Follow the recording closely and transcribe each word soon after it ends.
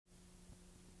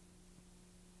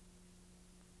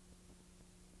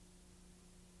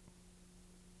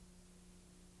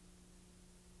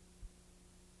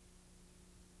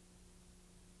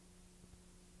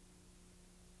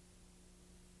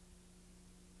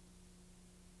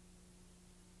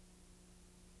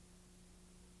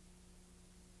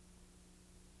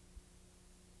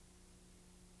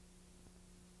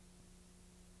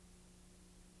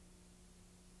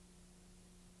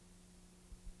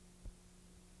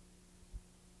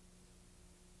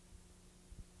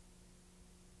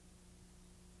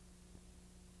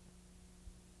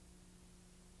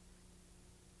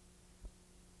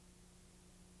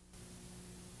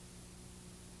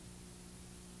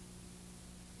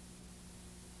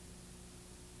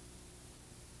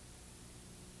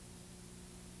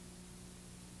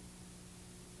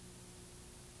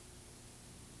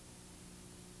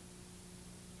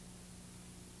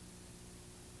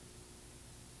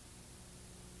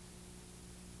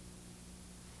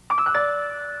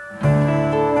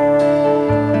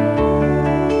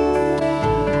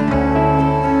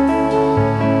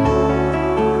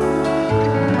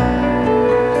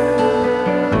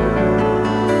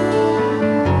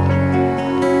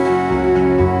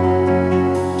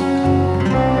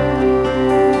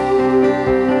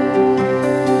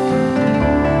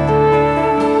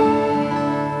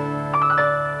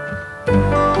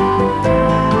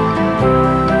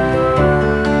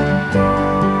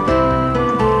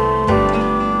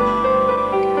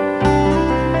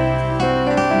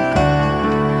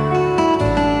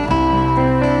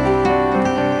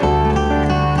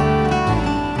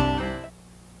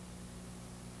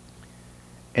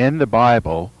In the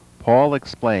Bible, Paul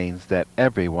explains that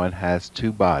everyone has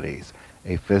two bodies,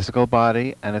 a physical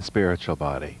body and a spiritual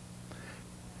body.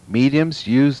 Mediums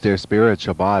use their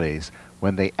spiritual bodies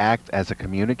when they act as a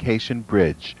communication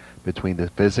bridge between the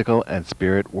physical and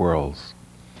spirit worlds.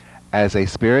 As a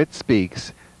spirit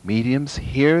speaks, mediums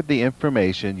hear the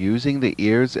information using the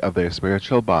ears of their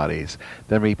spiritual bodies,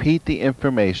 then repeat the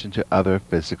information to other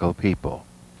physical people.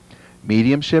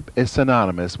 Mediumship is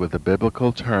synonymous with the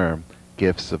biblical term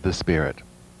gifts of the Spirit.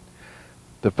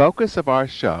 The focus of our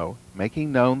show,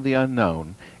 Making Known the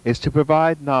Unknown, is to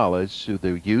provide knowledge through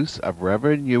the use of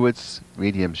Reverend Hewitt's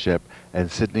mediumship and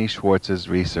Sidney Schwartz's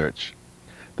research.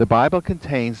 The Bible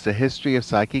contains the history of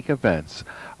psychic events,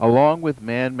 along with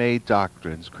man-made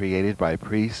doctrines created by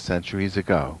priests centuries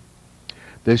ago.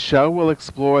 This show will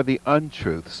explore the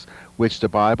untruths which the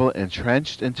Bible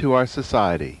entrenched into our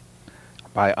society.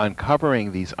 By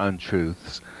uncovering these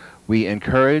untruths, we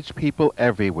encourage people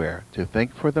everywhere to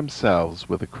think for themselves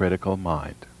with a critical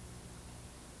mind.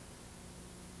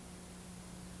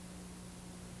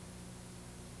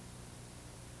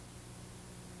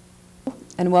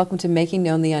 And welcome to Making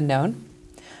Known the Unknown.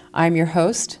 I'm your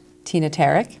host, Tina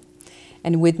Tarryk,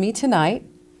 and with me tonight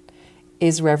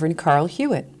is Reverend Carl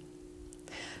Hewitt.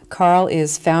 Carl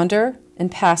is founder and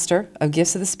pastor of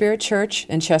Gifts of the Spirit Church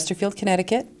in Chesterfield,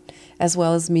 Connecticut, as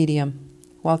well as medium.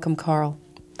 Welcome, Carl.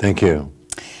 Thank you.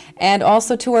 And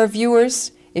also to our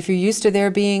viewers, if you're used to there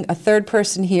being a third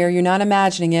person here, you're not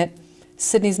imagining it.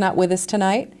 Sidney's not with us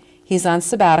tonight. He's on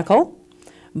sabbatical,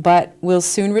 but will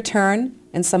soon return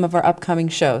in some of our upcoming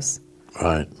shows.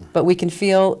 Right. But we can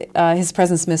feel his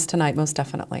presence missed tonight, most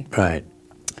definitely. Right.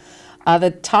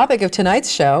 The topic of tonight's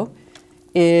show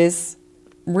is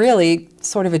really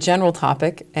sort of a general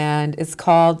topic, and it's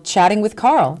called Chatting with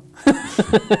Carl.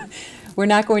 We're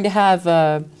not going to have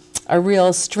a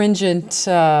real stringent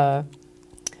guide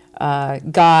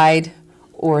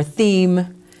or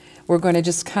theme. We're going to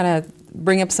just kind of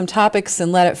bring up some topics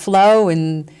and let it flow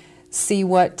and see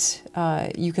what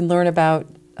you can learn about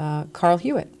Carl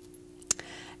Hewitt.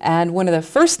 And one of the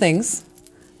first things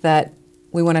that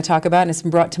we want to talk about, and it's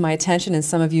been brought to my attention, and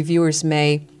some of you viewers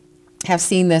may have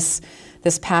seen this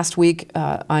past week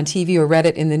on TV or read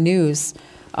it in the news,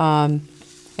 and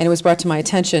it was brought to my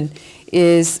attention,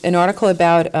 is an article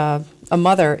about a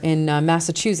mother in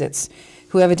Massachusetts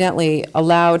who evidently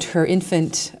allowed her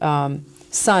infant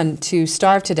son to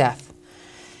starve to death.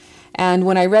 And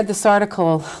when I read this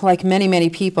article, like many, many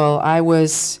people, I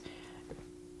was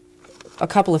a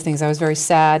couple of things. I was very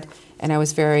sad and I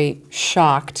was very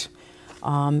shocked.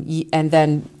 And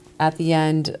then at the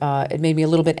end, it made me a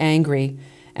little bit angry.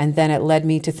 And then it led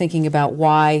me to thinking about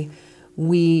why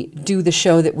we do the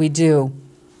show that we do.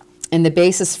 And the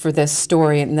basis for this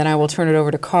story, and then I will turn it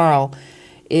over to Carl,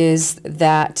 is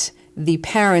that the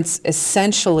parents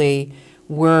essentially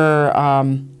were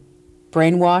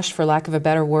brainwashed, for lack of a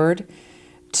better word,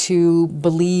 to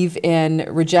believe in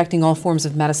rejecting all forms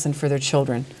of medicine for their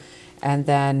children. And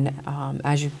then,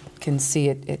 as you can see,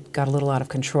 it got a little out of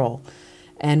control.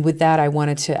 And with that, I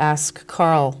wanted to ask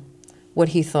Carl what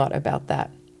he thought about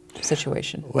that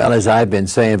situation. Well, as I've been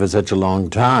saying for such a long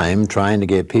time, trying to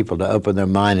get people to open their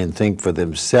mind and think for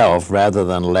themselves rather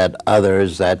than let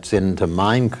others, that's into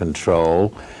mind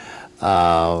control,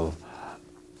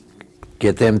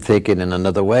 get them thinking in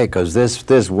another way. Because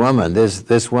this woman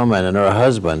and her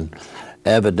husband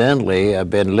evidently have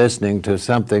been listening to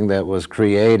something that was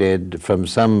created from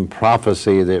some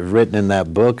prophecy that's written in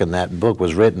that book, and that book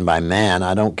was written by man.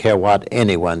 I don't care what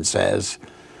anyone says,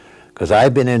 because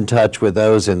I've been in touch with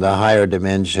those in the higher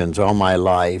dimensions all my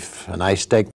life, and I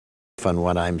stay on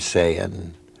what I'm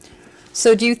saying.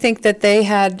 So do you think that they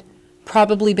had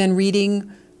probably been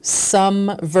reading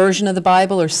some version of the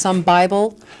Bible or some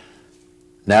Bible?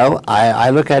 No, I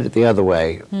look at it the other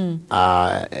way.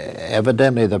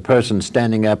 Evidently, the person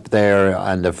standing up there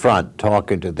on the front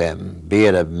talking to them, be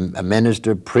it a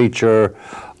minister, preacher,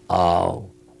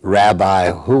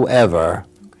 rabbi, whoever,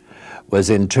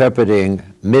 was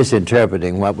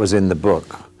misinterpreting what was in the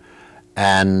book.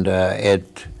 And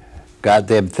it got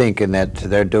them thinking that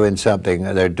they're doing something,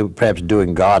 perhaps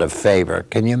doing God a favor.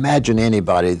 Can you imagine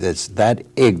anybody that's that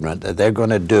ignorant that they're going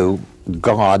to do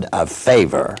God a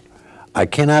favor? I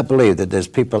cannot believe that there's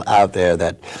people out there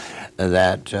that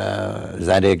is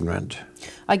that ignorant.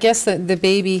 I guess that the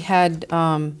baby had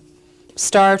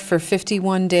starved for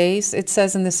 51 days, it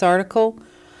says in this article,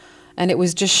 and it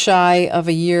was just shy of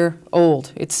a year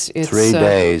old. It's 3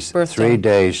 days, birthday. 3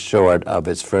 days short of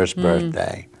its first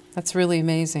birthday. That's really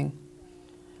amazing.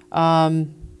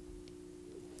 And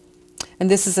And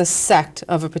this is a sect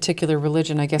of a particular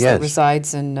religion, I guess, Yes. that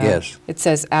resides in, Yes. it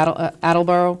says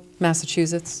Attleboro,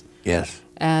 Massachusetts. Yes.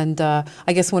 And I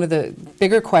guess one of the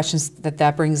bigger questions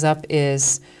that brings up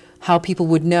is how people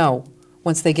would know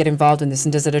once they get involved in this,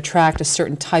 and does it attract a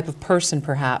certain type of person,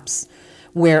 perhaps,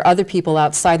 where other people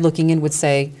outside looking in would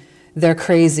say, they're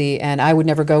crazy and I would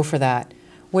never go for that.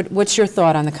 What's your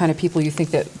thought on the kind of people you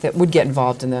think that would get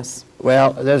involved in this?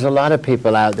 Well, there's a lot of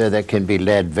people out there that can be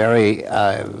led very,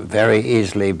 very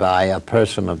easily by a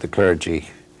person of the clergy.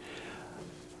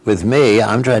 With me,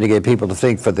 I'm trying to get people to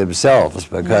think for themselves,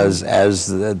 because as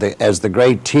the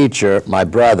great teacher, my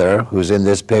brother, who's in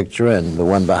this picture and the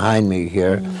one behind me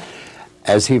here,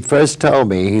 as he first told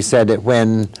me, he said that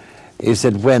when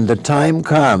the time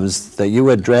comes that you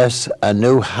address a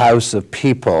new house of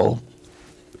people,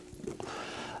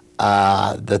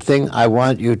 the thing I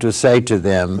want you to say to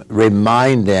them,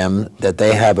 remind them that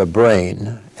they have a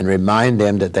brain, and remind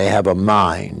them that they have a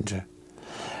mind,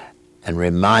 and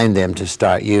remind them to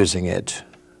start using it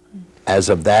as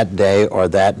of that day or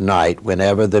that night,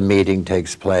 whenever the meeting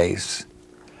takes place.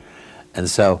 And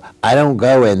so I don't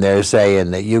go in there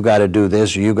saying that you got to do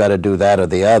this or you got to do that or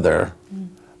the other.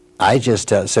 I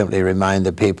just simply remind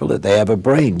the people that they have a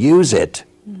brain. Use it.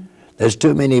 There's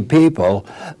too many people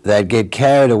that get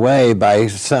carried away by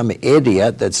some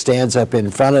idiot that stands up in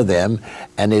front of them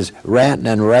and is ranting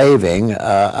and raving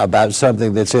about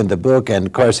something that's in the book, and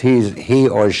of course he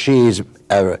or she is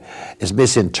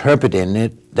misinterpreting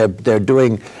it.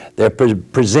 They're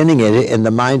presenting it in the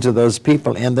minds of those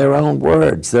people in their own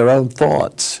words, their own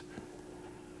thoughts.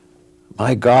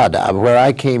 My God, where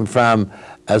I came from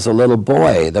as a little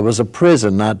boy, there was a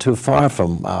prison not too far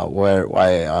from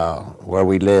where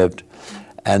we lived.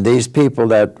 And these people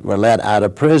that were let out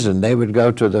of prison, they would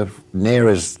go to the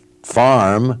nearest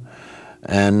farm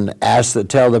and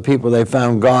tell the people they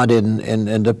found God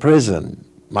in the prison.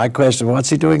 My question, what's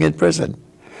he doing in prison?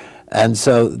 And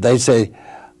so they say,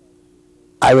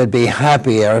 I would be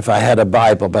happier if I had a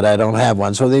Bible, but I don't have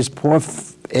one. So these poor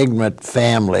ignorant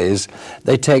families,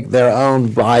 they take their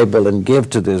own Bible and give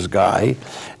to this guy,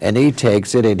 and he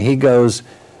takes it and he goes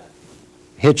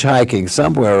hitchhiking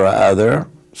somewhere or other,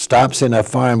 stops in a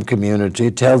farm community,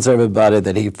 tells everybody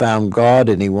that he found God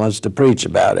and he wants to preach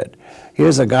about it.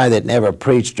 Here's a guy that never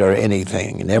preached or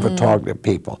anything, never talked to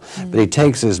people, but he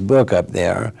takes his book up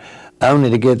there only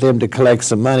to get them to collect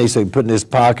some money so he put it in his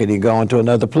pocket and he go into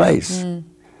another place.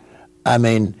 I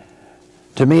mean,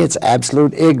 to me it's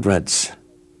absolute ignorance.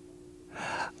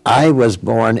 I was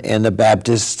born in a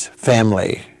Baptist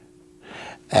family,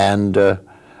 and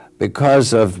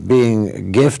because of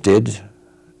being gifted,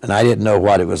 and I didn't know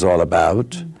what it was all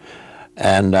about,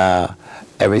 and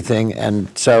everything,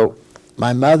 and so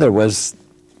my mother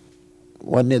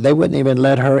they wouldn't even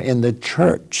let her in the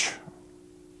church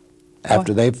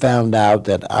after they found out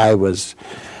that I was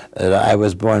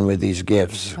born with these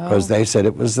gifts, because they said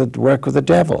it was the work of the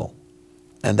devil,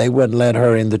 and they wouldn't let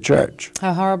her in the church.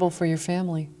 How horrible for your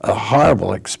family. A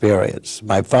horrible experience.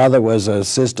 My father was an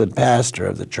assistant pastor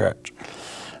of the church,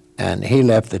 and he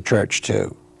left the church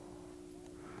too.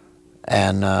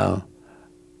 And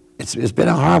it's been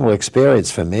a horrible experience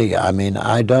for me. I mean,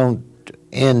 I don't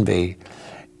envy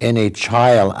any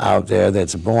child out there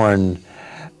that's born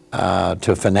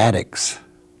to fanatics,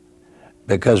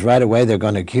 because right away they're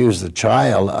going to accuse the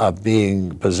child of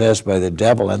being possessed by the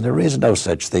devil, and there is no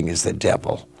such thing as the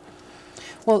devil.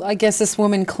 Well, I guess this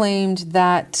woman claimed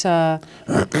that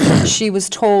she was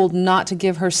told not to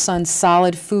give her son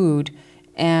solid food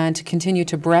and to continue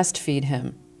to breastfeed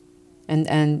him.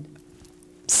 And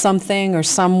something or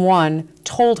someone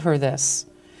told her this.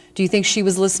 Do you think she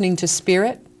was listening to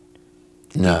spirit?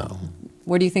 No.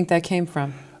 Where do you think that came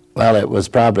from? Well, it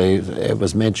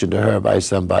was mentioned to her by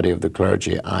somebody of the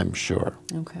clergy, I'm sure.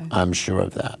 Okay. I'm sure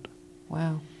of that.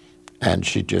 Wow. And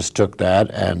she just took that,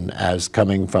 and as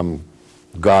coming from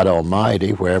God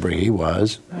Almighty, wherever he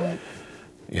was, right.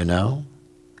 You know.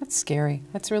 That's scary.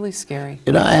 That's really scary.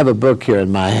 You know, I have a book here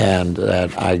in my hand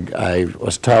that I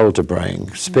was told to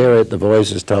bring. Spirit, the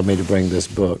voices told me to bring this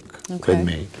book with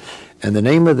me. And the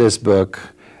name of this book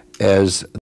is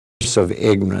The Curse of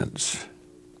Ignorance.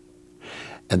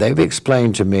 And they've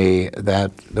explained to me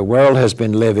that the world has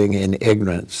been living in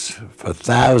ignorance for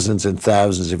thousands and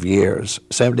thousands of years,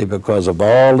 simply because of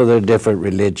all of the different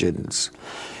religions.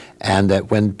 And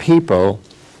that when people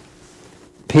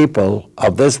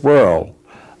of this world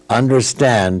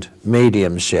understand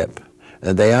mediumship,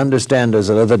 and they understand there's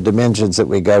other dimensions that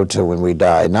we go to when we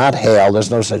die, not hell, there's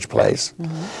no such place.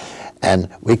 And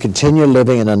we continue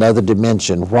living in another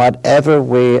dimension. Whatever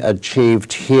we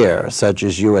achieved here, such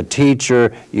as you, a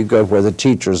teacher, you go where the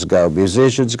teachers go.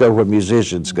 Musicians go where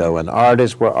musicians go, and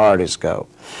artists where artists go.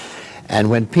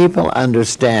 And when people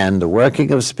understand the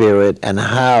working of spirit and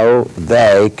how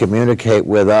they communicate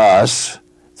with us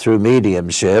through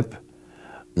mediumship,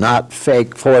 not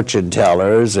fake fortune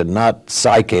tellers and not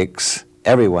psychics.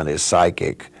 Everyone is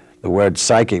psychic. The word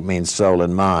psychic means soul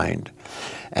and mind.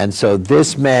 And so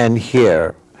this man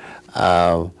here,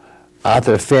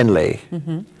 Arthur Finlay,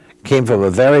 came from a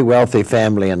very wealthy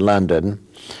family in London,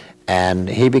 and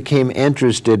he became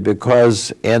interested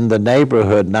because in the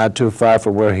neighborhood, not too far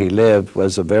from where he lived,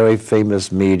 was a very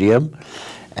famous medium,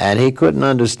 and he couldn't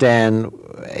understand,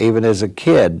 even as a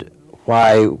kid,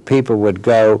 why people would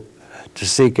go to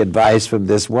seek advice from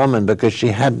this woman because she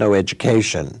had no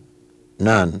education,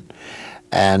 none.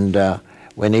 And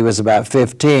when he was about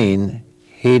 15,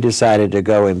 he decided to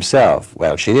go himself.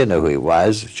 Well, she didn't know who he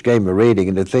was. She gave him a reading,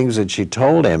 and the things that she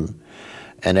told him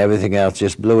and everything else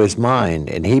just blew his mind.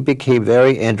 And he became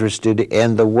very interested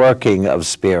in the working of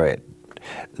spirit.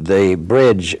 The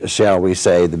bridge, shall we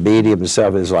say, the medium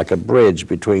itself is like a bridge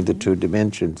between the two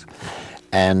dimensions.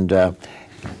 And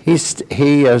he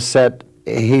set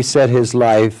his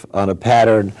life on a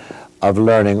pattern of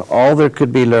learning all there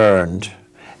could be learned.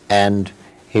 And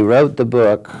he wrote the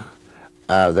book,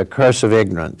 The Curse of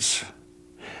Ignorance.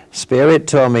 Spirit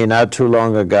told me not too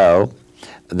long ago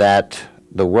that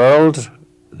the world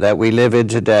that we live in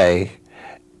today,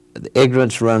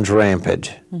 ignorance runs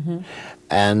rampant.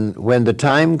 And when the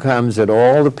time comes that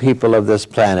all the people of this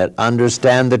planet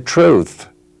understand the truth,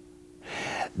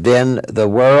 then the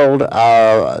world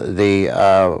or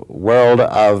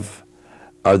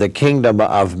the kingdom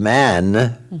of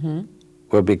man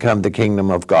will become the kingdom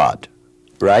of God,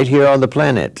 right here on the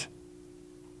planet.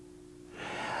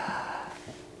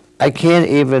 I can't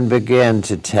even begin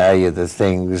to tell you the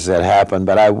things that happen,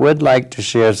 but I would like to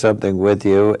share something with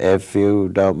you, if you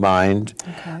don't mind.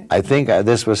 Okay. I think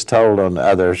this was told on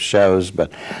other shows,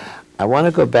 but I want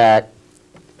to go back.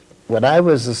 When I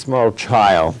was a small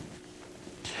child,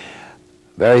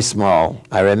 very small,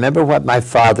 I remember what my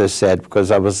father said,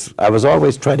 because I was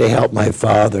always trying to help my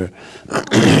father.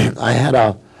 I had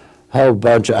a whole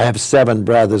bunch. I have 7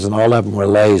 brothers, and all of them were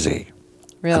lazy.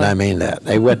 Really? And I mean that.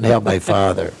 They wouldn't help my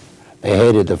father. They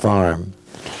hated the farm.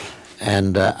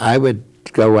 And I would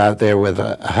go out there with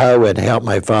a hoe and help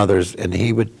my father, and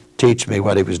he would teach me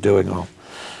what he was doing all.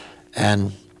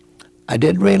 And I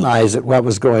didn't realize that what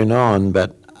was going on,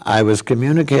 but I was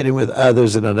communicating with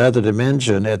others in another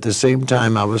dimension. At the same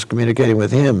time, I was communicating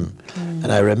with him.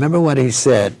 And I remember what he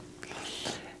said.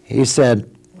 He said,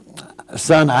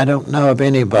 "Son, I don't know of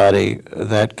anybody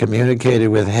that communicated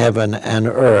with heaven and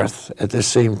earth at the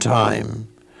same time.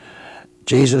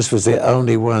 Jesus was the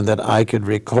only one that I could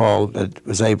recall that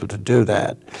was able to do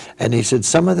that." And he said,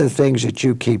 "Some of the things that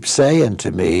you keep saying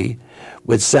to me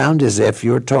would sound as if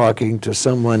you're talking to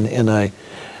someone in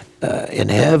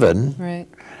heaven, Right.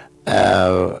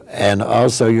 And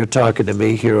also you're talking to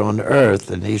me here on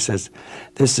earth." And he says,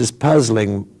 "This is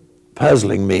puzzling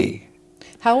me."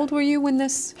 How old were you when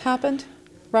this happened,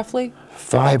 roughly?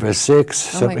 5 or 6,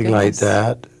 Oh, my something like goodness.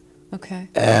 that. Okay.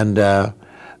 And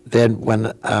then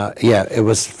when, it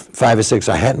was 5 or 6.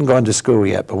 I hadn't gone to school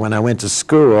yet, but when I went to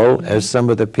school, as some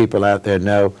of the people out there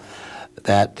know,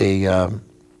 that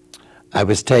I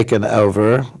was taken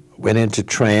over, went into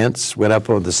trance, went up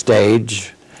on the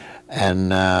stage, and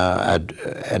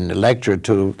lectured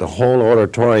to the whole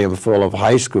auditorium full of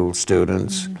high school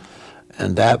students.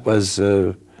 And that was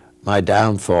my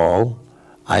downfall.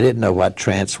 I didn't know what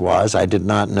trance was. I did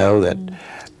not know that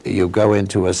you go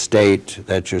into a state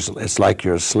that it's like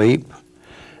you're asleep.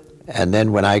 And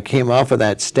then when I came off of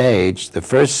that stage, the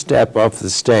first step off the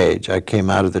stage, I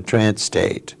came out of the trance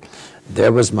state.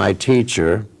 There was my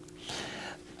teacher,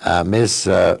 Miss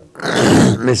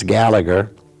Gallagher,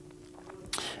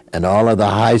 and all of the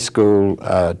high school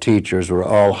teachers were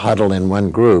all huddled in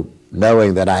one group,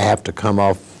 knowing that I have to come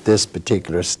off this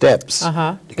particular steps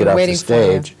to get They're off the waiting for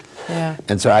you. stage. Yeah.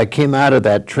 And so I came out of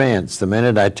that trance the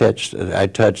minute I touched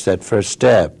that first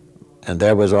step, and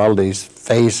there was all these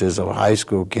faces of high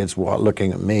school kids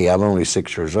looking at me. I'm only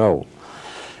 6 years old.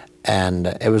 And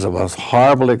it was the most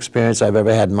horrible experience I've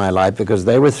ever had in my life, because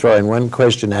they were throwing one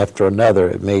question after another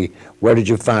at me. Where did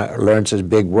you learn such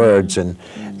big words? And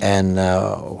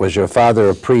was your father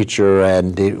a preacher?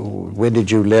 And when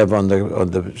did you live on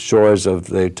the shores of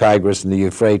the Tigris and the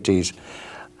Euphrates?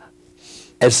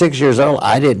 At 6 years old,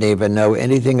 I didn't even know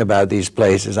anything about these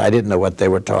places. I didn't know what they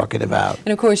were talking about.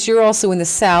 And of course, you're also in the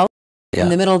South, Yeah. in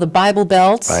the middle of the Bible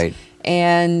Belt. Right.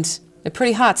 And A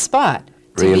pretty hot spot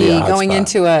to Really a be hot going spot.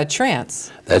 into a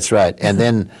trance. That's right. And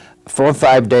then 4 or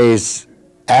 5 days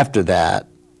after that,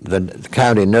 the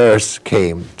county nurse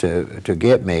came to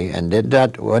get me and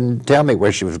wouldn't tell me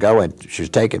where she was going. She was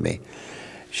taking me.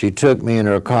 She took me in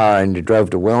her car and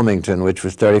drove to Wilmington, which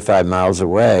was 35 miles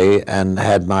away, and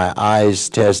had my eyes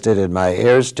tested and my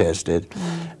ears tested,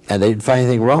 and they didn't find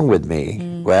anything wrong with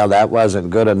me. Well, that wasn't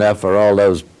good enough for all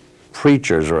those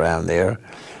preachers around there.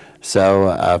 So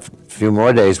a few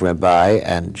more days went by,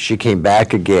 and she came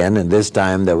back again, and this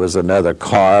time there was another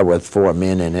car with 4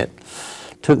 men in it.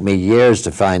 Took me years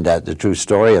to find out the true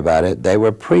story about it. They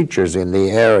were preachers in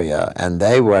the area, and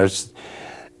they were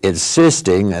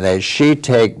insisting that she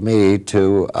take me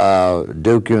to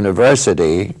Duke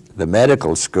University, the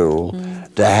medical school,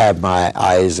 to have my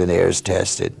eyes and ears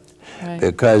tested,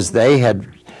 because they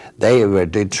were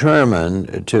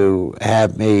determined to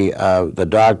have me, the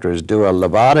doctors, do a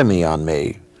lobotomy on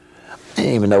me. I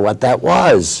didn't even know what that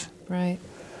was. Right.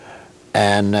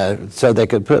 And so they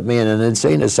could put me in an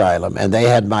insane asylum. And they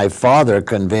had my father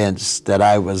convinced that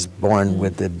I was born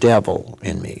with the devil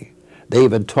in me. They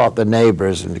even taught the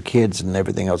neighbors and the kids and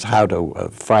everything else how to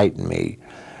frighten me.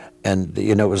 And,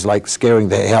 you know, it was like scaring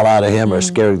the hell out of him or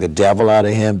scaring the devil out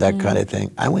of him, that kind of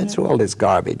thing. I went through all this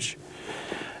garbage.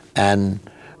 And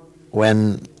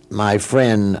when my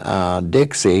friend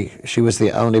Dixie, she was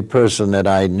the only person that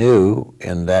I knew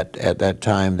at that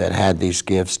time that had these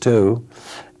gifts too.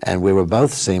 And we were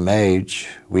both the same age.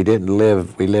 We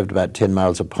lived about 10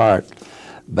 miles apart.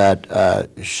 But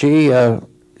she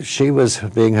was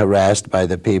being harassed by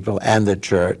the people and the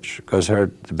church, because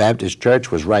the Baptist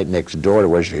church was right next door to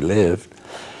where she lived,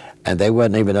 and they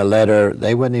wouldn't even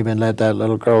let that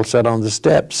little girl sit on the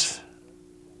steps.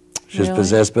 She was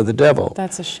possessed by the devil.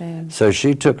 That's a shame. So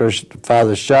she took her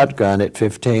father's shotgun at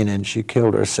 15 and she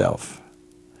killed herself.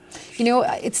 You know,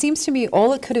 it seems to me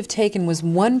all it could have taken was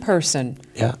one person.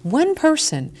 Yeah. One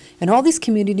person in all these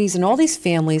communities and all these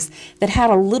families that had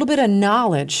a little bit of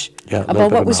knowledge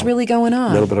about what was really going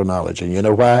on. A little bit of knowledge. And you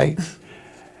know why?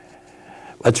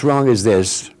 What's wrong is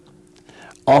this.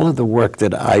 All of the work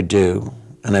that I do,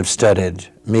 and I've studied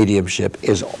mediumship,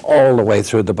 is all the way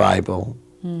through the Bible.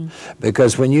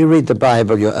 Because when you read the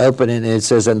Bible, you open it and it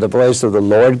says, and the voice of the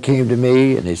Lord came to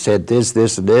me, and he said this,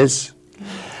 this, and this.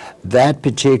 That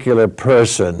particular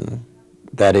person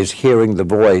that is hearing the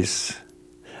voice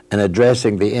and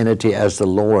addressing the entity as the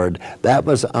Lord, that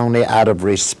was only out of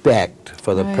respect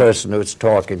for the person who's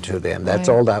talking to them. That's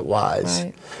all that was.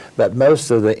 But most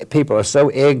of the people are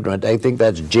so ignorant, they think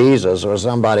that's Jesus or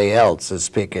somebody else is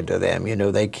speaking to them. You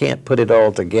know, they can't put it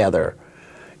all together,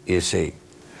 you see.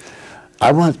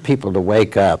 I want people to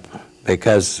wake up,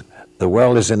 because the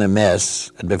world is in a mess.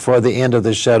 And before the end of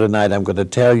the show tonight, I'm going to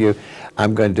tell you,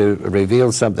 I'm going to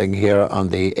reveal something here on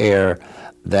the air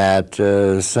that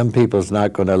some people's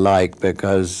not going to like,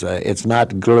 because it's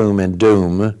not gloom and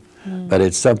doom, but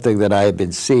it's something that I've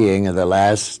been seeing in the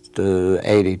last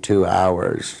 82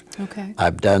 hours. Okay.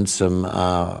 I've done some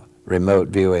remote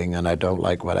viewing, and I don't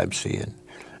like what I'm seeing.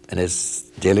 And it's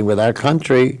dealing with our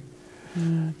country.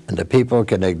 And the people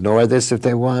can ignore this if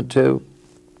they want to.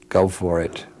 Go for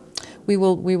it. We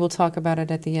will talk about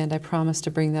it at the end. I promise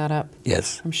to bring that up.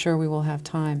 Yes. I'm sure we will have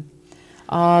time.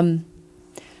 I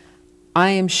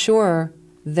am sure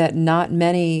that not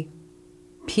many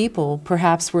people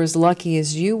perhaps were as lucky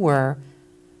as you were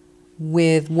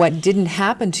with what didn't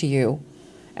happen to you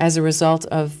as a result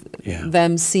of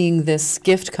them seeing this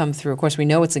gift come through. Of course, we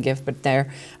know it's a gift, but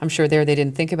I'm sure they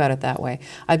didn't think about it that way.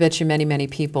 I bet you many, many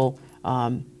people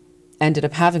ended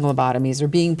up having lobotomies or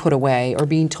being put away or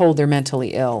being told they're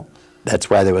mentally ill.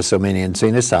 That's why there were so many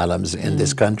insane asylums in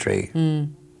this country.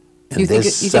 In You think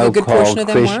this a good portion so-called of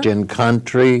them were? Christian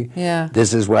country,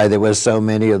 this is why there were so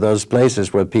many of those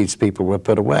places where people were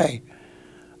put away.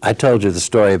 I told you the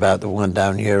story about the one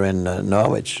down here in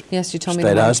Norwich. Yes, you told me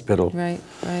State that. Hospital. Right.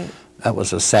 That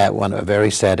was a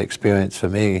very sad experience for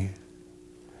me.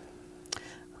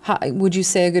 Would you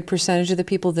say a good percentage of the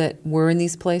people that were in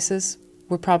these places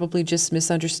were probably just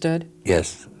misunderstood?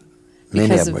 Yes.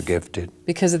 Many of them were gifted.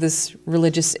 Because of this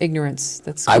religious ignorance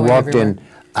that's going everywhere.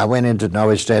 I went into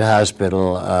Norwich State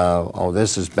Hospital,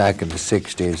 this is back in the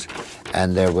 60s,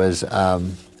 and there was a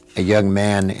young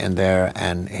man in there,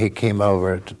 and he came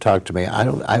over to talk to me. I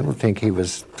don't think he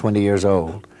was 20 years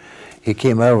old. He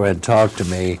came over and talked to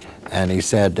me, and he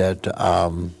said that,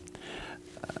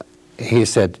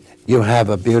 you have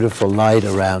a beautiful light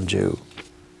around you.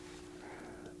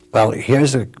 Well,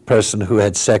 here's a person who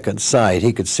had second sight.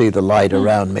 He could see the light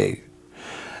around me.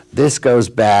 this goes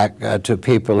back to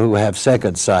people who have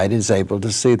second sight, is able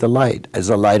to see the light. There's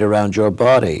a light around your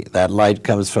body. That light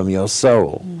comes from your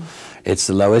soul. It's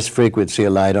the lowest frequency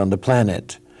of light on the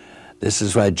planet. This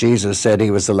is why Jesus said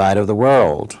he was the light of the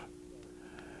world.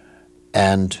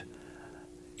 And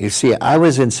you see, I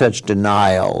was in such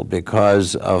denial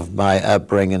because of my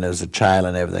upbringing as a child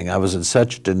and everything. I was in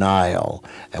such denial.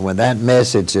 And when that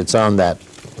message, it's on that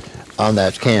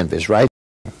canvas, right?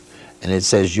 And it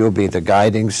says, you'll be the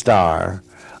guiding star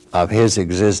of his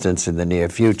existence in the near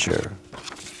future.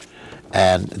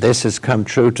 And this has come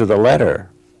true to the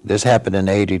letter. This happened in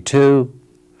 '82,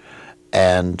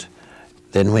 and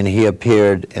then when he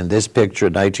appeared in this picture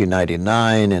in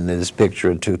 1999 and in this picture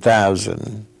in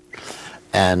 2000,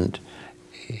 and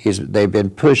they've been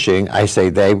pushing, I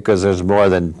say they because there's more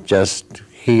than just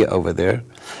he over there,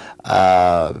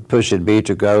 pushing me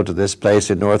to go to this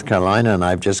place in North Carolina, and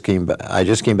I just came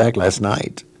back last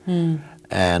night.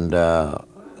 And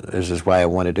this is why I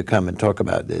wanted to come and talk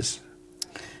about this.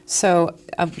 So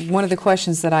one of the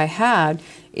questions that I had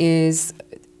is,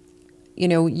 you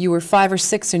know, you were 5 or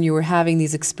 6 and you were having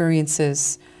these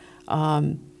experiences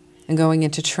and going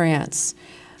into trance.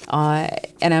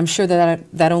 And I'm sure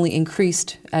that only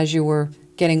increased as you were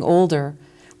getting older.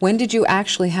 When did you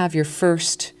actually have your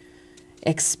first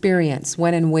experience?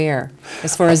 When and where,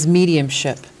 as far as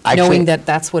mediumship, knowing that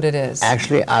that's what it is?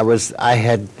 Actually,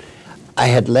 I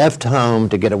had left home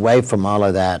to get away from all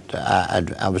of that.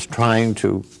 I was trying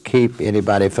to keep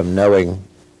anybody from knowing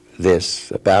this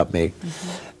about me.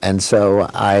 And so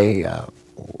I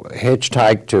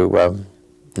hitchhiked to,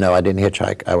 no, I didn't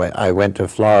hitchhike. I went to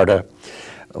Florida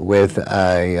with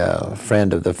a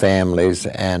friend of the family's,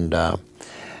 and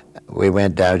we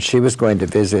went down. She was going to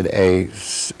visit a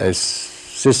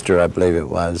sister, I believe it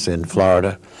was, in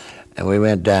Florida. And we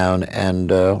went down, and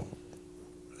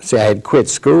see, I had quit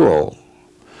school.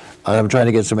 I'm trying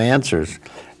to get some answers.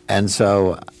 And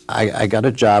so I got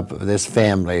a job with this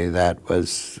family that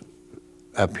was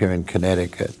up here in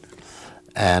Connecticut.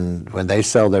 And when they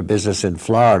sold their business in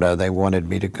Florida, they wanted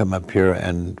me to come up here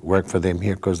and work for them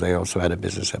here because they also had a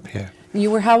business up here. You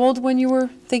were how old when you were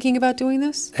thinking about doing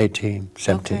this? 18,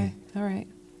 17. Okay, all right.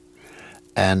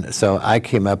 And so I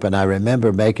came up, and I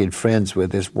remember making friends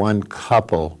with this one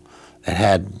couple that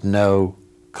had no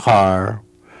car.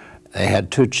 They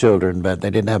had 2 children, but they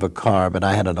didn't have a car, but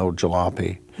I had an old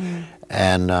jalopy.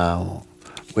 And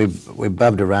we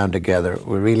bumped around together.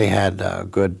 We really had a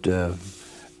good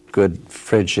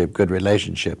friendship, good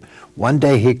relationship. One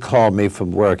day he called me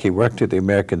from work. He worked at the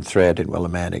American Thread in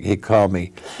Willimantic. He called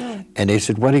me, and he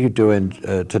said, what are you doing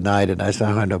tonight? And I said,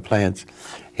 I have no plans.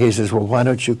 He says, well, why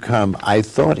don't you come? I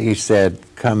thought he said,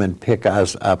 come and pick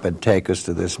us up and take us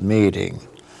to this meeting.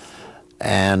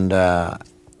 And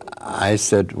I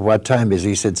said, what time is it?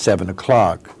 He said, 7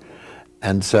 o'clock.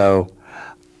 And so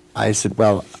I said,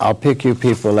 well, I'll pick you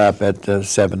people up at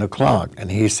 7 o'clock.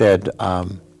 And he said,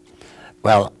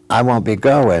 well, I won't be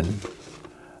going.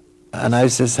 And I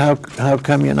says, how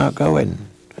come you're not going?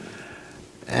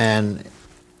 And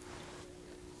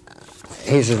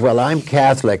he says, well, I'm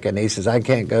Catholic. And he says, I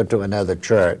can't go to another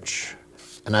church.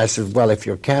 And I said, well, if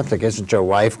you're Catholic, isn't your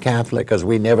wife Catholic? Because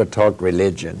we never talked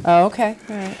religion. Oh, okay,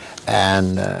 all right.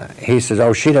 And he says,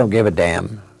 oh, she don't give a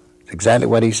damn. Exactly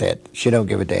what he said. She don't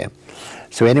give a damn.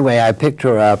 So anyway, I picked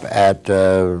her up at,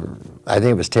 I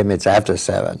think it was 10 minutes after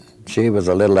 7. She was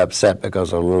a little upset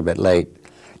because I was a little bit late.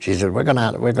 She said, we're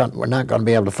not going to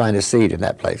be able to find a seat in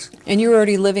that place. And you were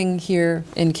already living here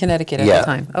in Connecticut at the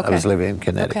time? Okay. I was living in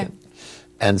Connecticut. Okay.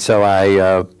 And so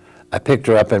I picked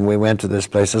her up, and we went to this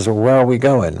place. I said, well, where are we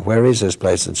going? Where is this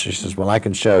place? And she says, well, I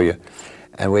can show you.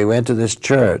 And we went to this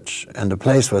church, and the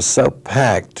place was so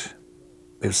packed.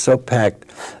 It was so packed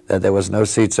that there was no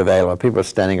seats available. People were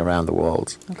standing around the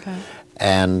walls. Okay.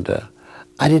 And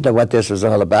I didn't know what this was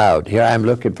all about. Here I'm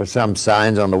looking for some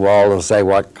signs on the wall to say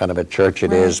what kind of a church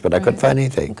it is, but I couldn't find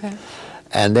anything. Okay.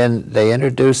 And then they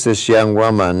introduced this young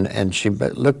woman, and she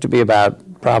looked to be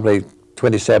about probably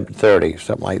 27, 30,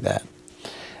 something like that.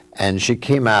 And she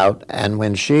came out, and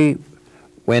when she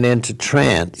went into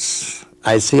trance,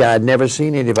 I'd never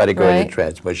seen anybody go into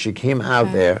trance, but she came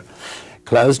out there,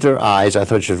 closed her eyes. I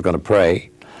thought she was going to pray.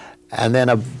 And then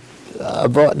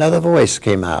another voice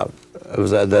came out. It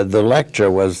was, the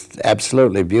lecture was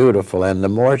absolutely beautiful, and the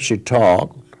more she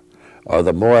talked, or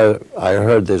the more I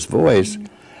heard this voice,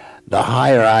 the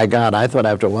higher I got. I thought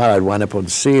after a while I'd wind up on the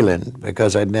ceiling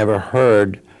because I'd never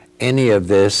heard any of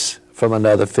this from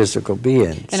another physical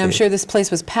being. And I'm sure this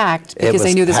place was packed because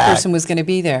they knew this person was going to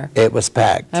be there. It was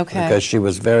packed. Okay. Because she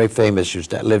was very famous. She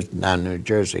lived down in New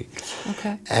Jersey.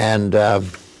 Okay. And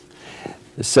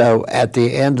So at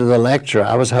the end of the lecture,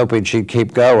 I was hoping she'd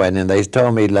keep going, and they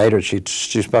told me later she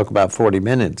spoke about 40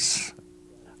 minutes.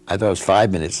 I thought it was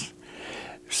 5 minutes.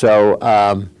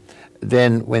 So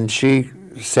then when she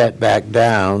sat back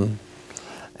down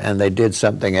and they did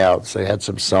something else, they had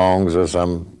some songs or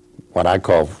some what I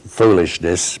call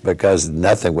foolishness, because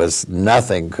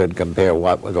nothing could compare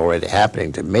what was already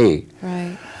happening to me.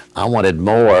 Right. I wanted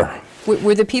more.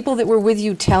 Were the people that were with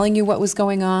you telling you what was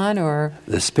going on, or?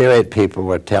 The spirit people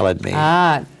were telling me.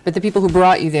 Ah, but the people who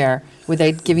brought you there, were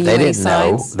they giving you any signs? They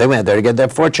didn't know. They went there to get their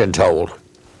fortune told.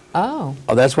 Oh.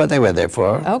 Oh, that's what they went there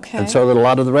for. Okay. And so did a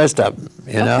lot of the rest of them,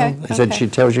 you know. Okay, They said, okay. she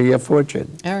tells you your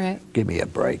fortune. All right. Give me a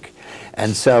break.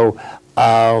 And so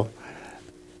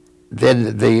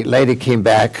then the lady came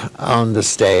back on the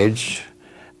stage,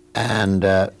 and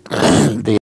the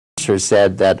announcer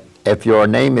said that if your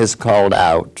name is called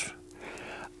out,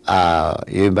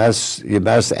 you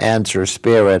must answer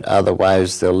spirit,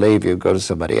 otherwise they'll leave you, go to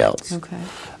somebody else. Okay.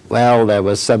 Well, there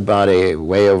was somebody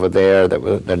way over there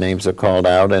that their names are called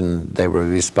out, and they were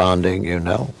responding, you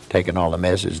know, taking all the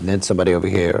messages, and then somebody over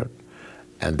here,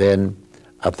 and then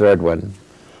a third one.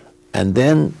 And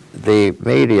then the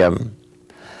medium,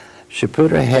 she put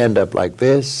her hand up like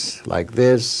this,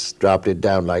 dropped it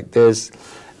down like this,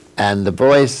 and the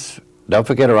voice, don't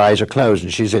forget her eyes are closed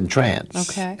and she's in trance.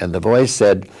 Okay. And the voice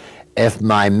said, if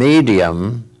my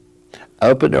medium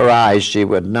opened her eyes, she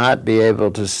would not be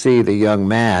able to see the young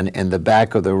man in the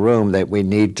back of the room that we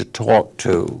need to talk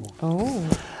to. Oh.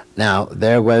 Now,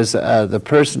 there was, the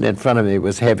person in front of me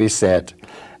was heavy set,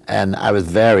 and I was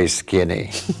very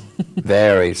skinny,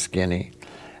 very skinny.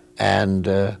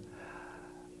 And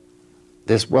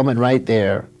this woman right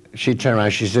there, she turned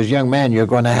around, she says, young man, you're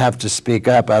going to have to speak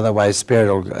up, otherwise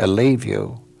spirit will leave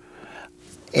you.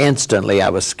 Instantly, I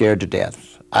was scared to death.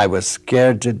 I was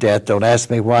scared to death. Don't ask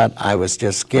me what. I was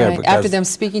just scared. Right. After them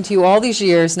speaking to you all these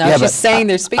years, now she's saying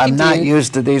they're speaking to you. I'm not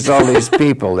used to all these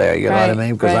people there, you know what I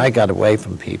mean? Because right. I got away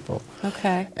from people.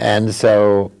 Okay. And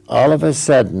so all of a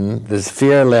sudden, this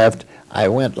fear left. I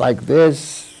went like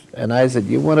this, and I said,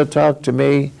 you want to talk to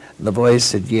me? And the voice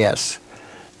said, yes.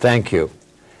 Thank you.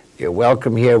 You're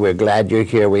welcome here. We're glad you're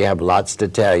here. We have lots to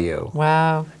tell you.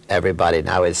 Wow. Everybody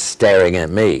now is staring at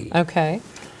me. Okay.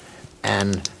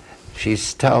 And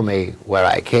she's told me where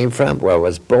I came from, where I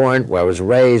was born, where I was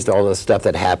raised, all the stuff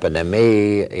that happened to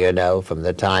me, you know, from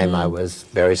the time I was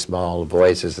very small,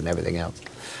 voices and everything else.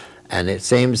 And it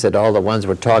seems that all the ones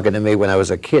were talking to me when I was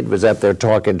a kid was up there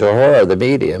talking to her, the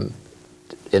medium,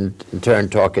 in turn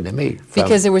talking to me.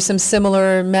 Because there were some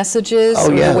similar messages oh,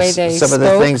 or yes, the way they some spoke? of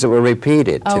the things that were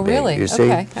repeated to oh, me, really? you see.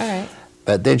 Okay, all right.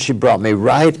 But then she brought me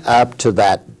right up to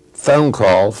that phone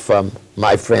call from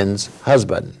my friend's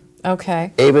husband.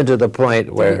 Okay. Even to the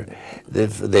point where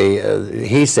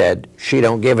he said, she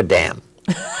don't give a damn.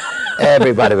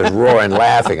 Everybody was roaring,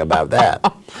 laughing about that.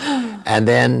 And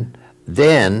then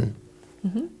the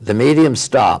medium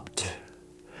stopped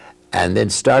and then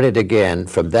started again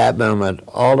from that moment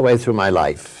all the way through my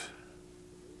life,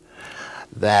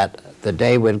 that the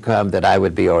day would come that I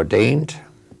would be ordained,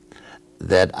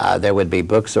 that there would be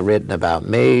books written about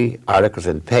me, articles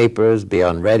in papers, be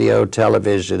on radio,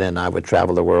 television, and I would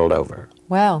travel the world over.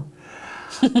 Wow.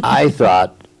 I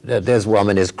thought that this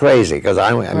woman is crazy, because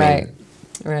I mean,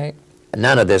 right.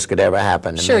 none of this could ever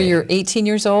happen to me. Sure, you're 18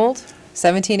 years old,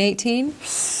 17, 18?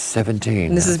 17.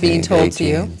 And this is I being think, told 18, to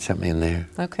you? Something in there.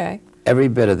 Okay. Every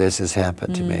bit of this has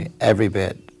happened to me. Every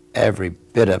bit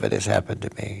of it has happened to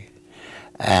me.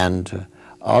 And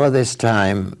all of this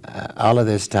time, I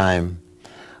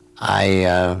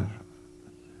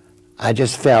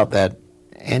just felt that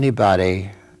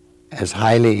anybody as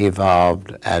highly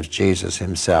evolved as Jesus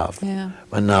himself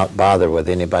would not bother with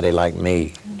anybody like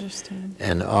me. I understand.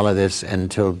 And all of this,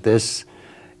 until this,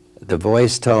 the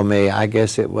voice told me, I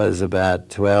guess it was about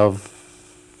 12,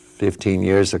 15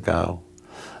 years ago,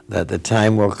 that the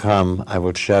time will come, I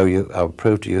will show you, I'll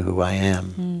prove to you who I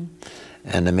am.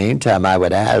 And in the meantime, I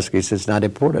would ask, he says, it's not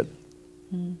important.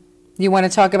 You want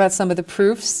to talk about some of the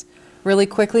proofs really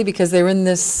quickly, because they're in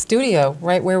this studio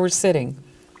right where we're sitting.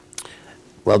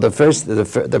 Well, the first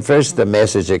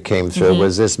message that came through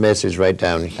was this message right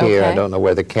down here. Okay. I don't know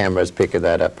whether the camera's picking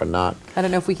that up or not. I don't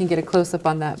know if we can get a close-up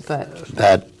on that, but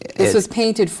This was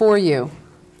painted for you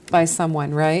by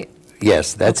someone, right?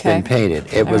 Yes, that's been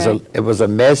painted. It was right. it was a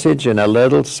message in a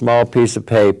little small piece of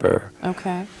paper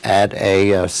Okay. at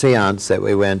a seance that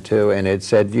we went to, and it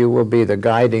said, you will be the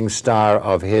guiding star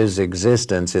of his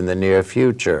existence in the near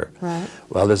future. Right.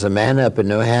 Well, there's a man up in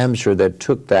New Hampshire that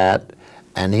took that,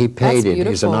 and he painted.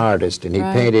 He's an beautiful. artist, and he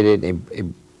Right. painted it, and he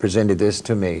presented this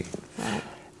to me. Right.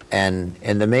 And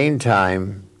in the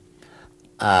meantime,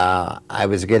 I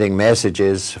was getting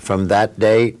messages from that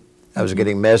date. I was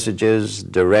getting messages,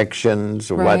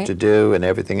 directions, Right. what to do, and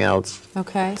everything else.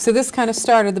 Okay. So this kind of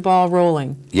started the ball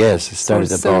rolling. Yes, it started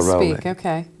the ball so to rolling. speak.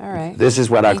 Okay. All right. This is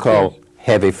what Thank I call you.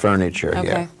 heavy furniture Okay,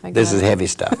 here. I This got is it. heavy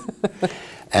stuff.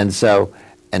 And so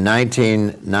in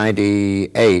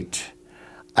 1998,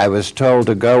 I was told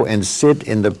to go and sit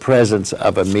in the presence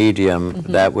of a medium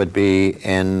that would be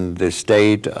in the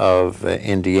state of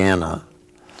Indiana.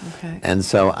 Okay. And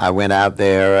so I went out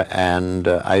there and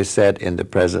I sat in the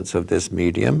presence of this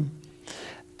medium,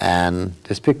 and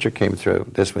this picture came through,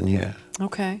 this one here.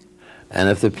 Okay. And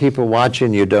if the people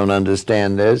watching you don't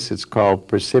understand this, it's called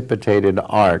precipitated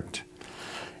art.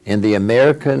 In the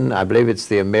American, I believe it's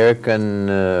the American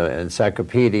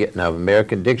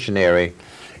American Dictionary,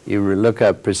 you look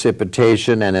up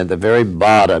precipitation, and at the very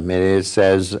bottom it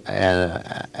says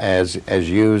as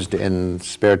used in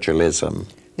spiritualism.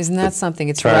 Isn't that something?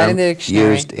 It's Term right in the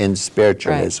dictionary. used in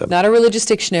spiritualism. Right. Not a religious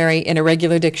dictionary, in a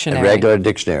regular dictionary. A regular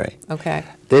dictionary. Okay.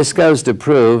 This goes to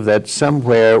prove that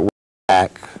somewhere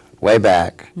way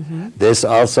back, this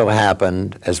also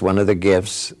happened as one of the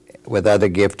gifts with other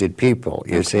gifted people,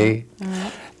 you see? All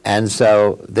right. And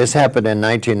so this happened in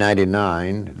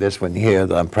 1999, this one here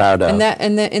that I'm proud of.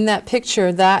 And in that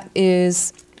picture, that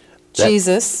is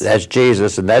Jesus. That's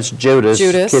Jesus, and that's Judas,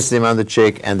 Judas. kissing him on the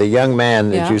cheek. And the young man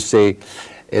that Yeah. you see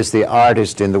is the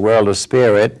artist in the world of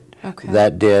spirit Okay.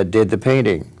 that did the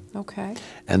painting. Okay.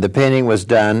 And the painting was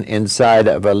done inside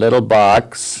of a little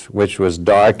box, which was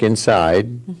dark inside.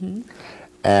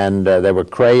 And there were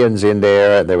crayons in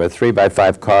there. There were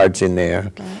 3x5 cards in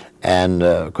there. And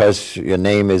of course, your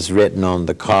name is written on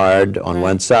the card on Right.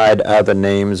 one side. Other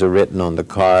names are written on the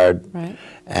card. Right.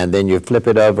 And then you flip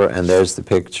it over, and there's the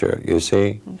picture. You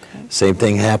see? Okay. Same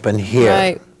thing happened here.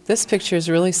 Right. This picture is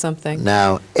really something.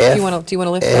 Now, do if you want to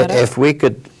lift that up? if we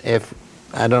could, if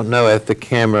I don't know if the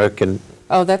camera can.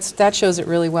 Oh, that shows it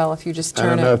really well. If you just I turn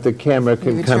don't it. know if the camera you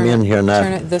can would come turn in it- here now.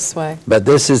 Turn it this way. But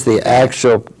this is the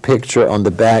actual picture on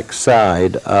the back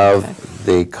side of Okay.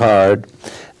 the card.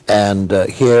 And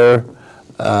here,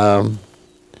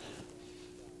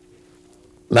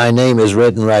 my name is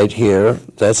written right here.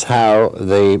 That's how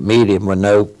the medium would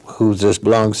know who this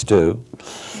belongs to.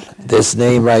 This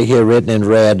name right here written in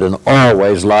red and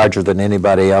always larger than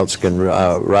anybody else can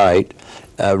write.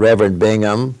 Reverend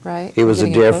Bingham. Right, He was a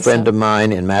getting it dear close friend up. of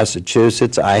mine in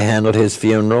Massachusetts. I handled his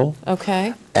funeral.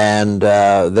 Okay. And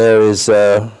there is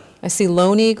I see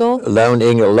Lone Eagle. Lone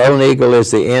Eagle. Lone Eagle is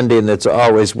the Indian that's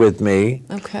always with me.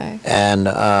 Okay. And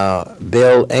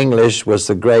Bill English was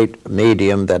the great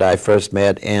medium that I first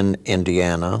met in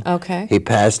Indiana. Okay. He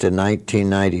passed in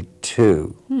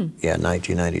 1992. Yeah,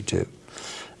 1992.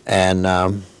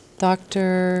 And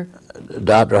Dr.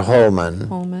 Dr. Holman.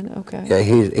 Holman. Okay. Yeah,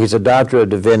 he's a doctor of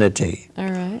divinity. All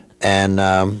right.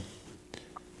 And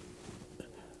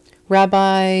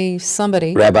Rabbi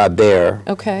somebody. Rabbi Bear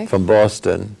Okay. from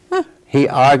Boston. He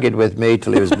argued with me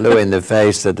till he was blue in the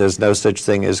face that there's no such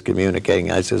thing as communicating.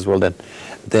 I says, well,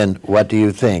 then what do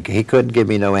you think? He couldn't give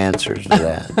me no answers to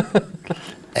that.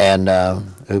 And,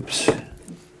 oops.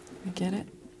 I get it.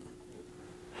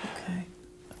 Okay. I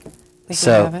think we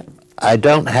So have it. I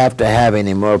don't have to have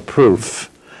any more proof.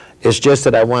 It's just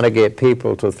that I want to get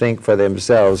people to think for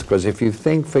themselves, because if you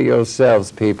think for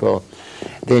yourselves, people,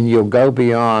 then you'll go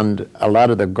beyond a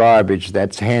lot of the garbage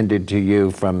that's handed to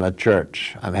you from the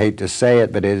church. I hate to say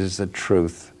it, but it is the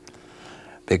truth.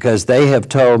 Because they have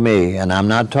told me, and I'm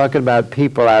not talking about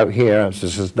people out here,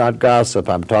 this is not gossip,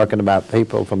 I'm talking about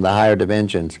people from the higher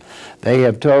dimensions. They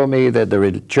have told me that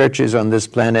the churches on this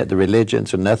planet, the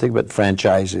religions, are nothing but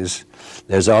franchises.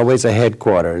 There's always a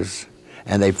headquarters,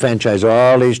 and they franchise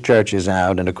all these churches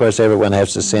out, and of course everyone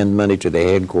has to send money to the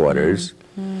headquarters,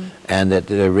 and that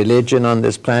the religion on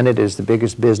this planet is the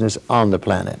biggest business on the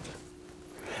planet.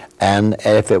 And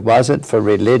if it wasn't for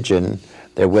religion,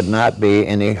 there would not be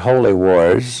any holy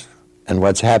wars. And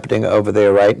what's happening over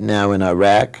there right now in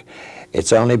Iraq,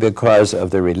 it's only because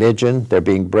of the religion. They're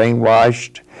being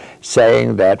brainwashed,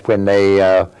 saying that when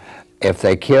they, if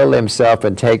they kill themselves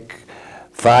and take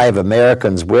 5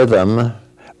 Americans with them,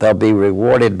 they'll be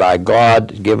rewarded by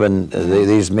God, giving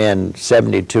these men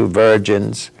 72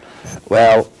 virgins.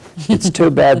 Well, it's too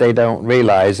bad they don't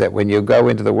realize that when you go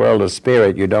into the world of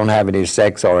spirit, you don't have any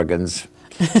sex organs.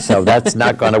 So that's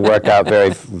not going to work out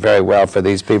very well for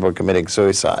these people committing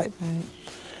suicide. Right.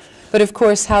 But of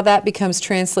course, how that becomes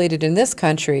translated in this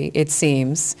country, it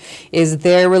seems, is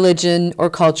their religion or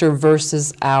culture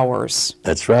versus ours.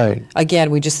 That's right.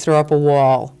 Again, we just throw up a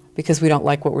wall because we don't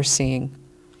like what we're seeing,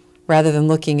 rather than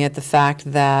looking at the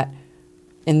fact that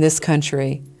in this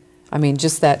country, I mean,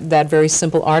 just that very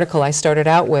simple article I started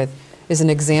out with is an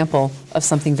example of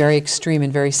something very extreme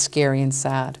and very scary and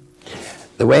sad.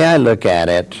 The way I look at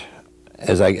it,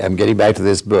 as I'm getting back to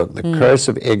this book, The Curse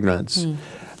of Ignorance,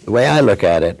 the way I look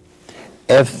at it,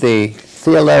 if the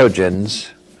theologians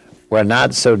were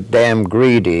not so damn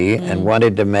greedy and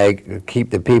wanted to keep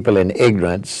the people in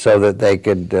ignorance so that they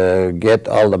could get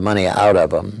all the money out of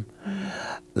them,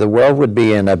 the world would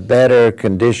be in a better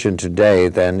condition today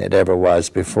than it ever was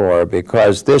before,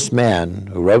 because this man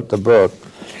who wrote the book,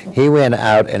 he went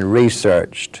out and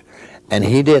researched, and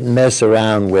he didn't mess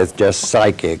around with just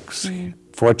psychics,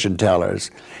 fortune tellers.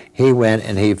 He went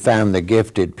and he found the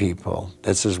gifted people.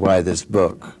 This is why this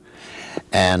book.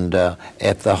 And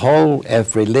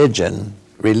if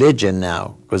religion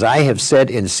now, because I have said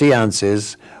in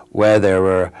seances where there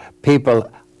were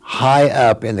people high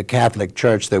up in the Catholic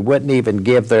Church that wouldn't even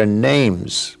give their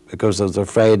names because they was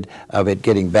afraid of it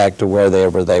getting back to where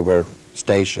they were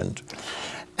stationed.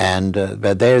 And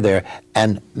but they're there,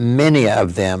 and many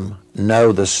of them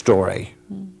know the story,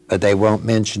 but they won't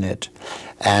mention it.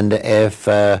 And if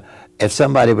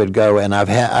somebody would go, and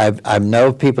I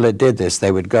know people that did this,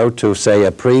 they would go to, say,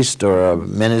 a priest or a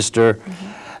minister,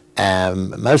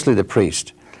 mostly the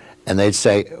priest, and they'd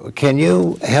say, "Can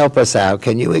you help us out?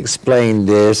 Can you explain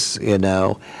this?" You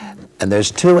know, and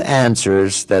there's two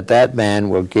answers that man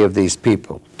will give these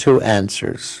people. Two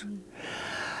answers.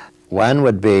 One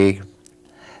would be,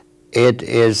 it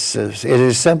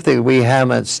is something we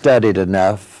haven't studied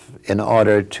enough in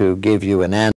order to give you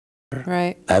an answer.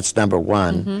 Right. That's number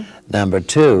one. Number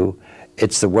two,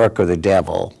 it's the work of the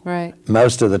devil. Right.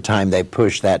 Most of the time they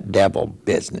push that devil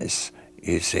business,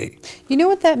 you see. You know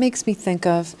what that makes me think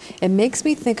of? It makes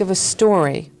me think of a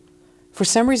story, for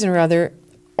some reason or other,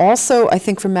 also I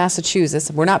think from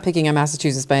Massachusetts. We're not picking on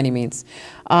Massachusetts by any means.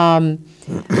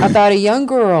 About a young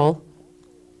girl,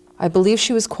 I believe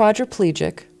she was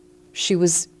quadriplegic. She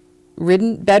was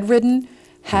bedridden,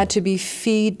 had to be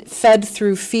fed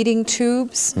through feeding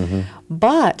tubes.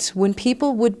 But when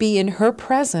people would be in her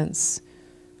presence,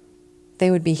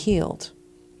 they would be healed.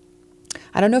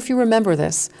 I don't know if you remember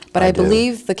this, but I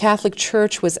believe the Catholic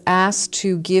Church was asked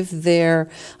to give their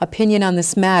opinion on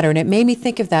this matter, and it made me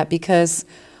think of that because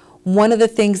one of the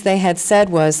things they had said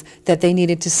was that they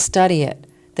needed to study it.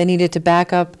 They needed to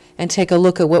back up and take a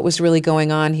look at what was really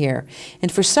going on here.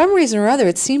 And for some reason or other,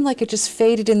 it seemed like it just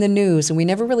faded in the news, and we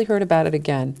never really heard about it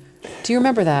again. Do you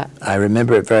remember that? I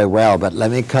remember it very well, but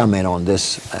let me comment on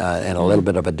this in a little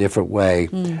bit of a different way.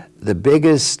 The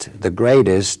biggest, the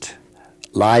greatest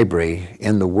library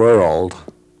in the world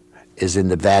is in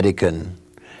the Vatican,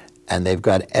 and they've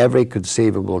got every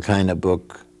conceivable kind of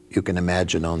book you can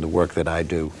imagine on the work that I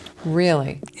do.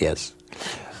 Really? Yes.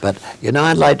 But, you know,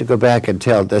 I'd like to go back and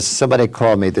tell this. Somebody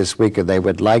called me this week and they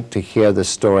would like to hear the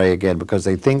story again because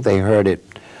they think they heard it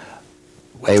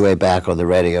way back on the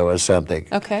radio or something.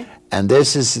 Okay. And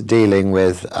this is dealing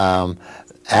with,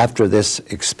 after this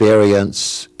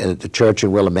experience at the church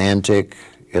in Willimantic,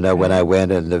 you know, when I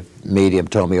went and the medium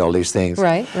told me all these things.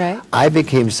 Right. I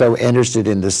became so interested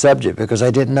in the subject because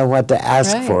I didn't know what to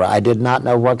ask for. I did not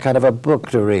know what kind of a book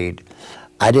to read.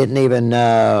 I didn't even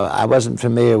know, I wasn't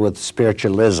familiar with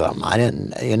spiritualism. I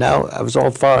didn't, you know, it was all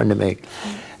foreign to me.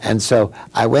 And so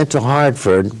I went to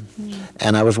Hartford,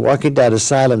 and I was walking down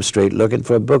Asylum Street looking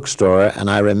for a bookstore, and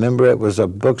I remember it was a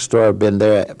bookstore, been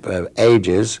there for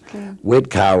ages,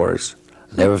 Whitcower's.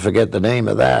 Never forget the name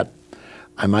of that.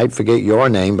 I might forget your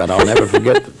name, but I'll never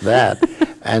forget that.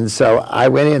 And so I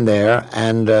went in there,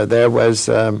 and there was,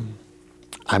 I'm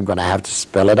going to have to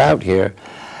spell it out here.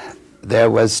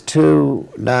 There was 2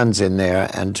 nuns in there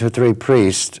and 2 or 3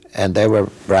 priests, and they were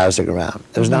browsing around.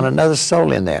 There was not another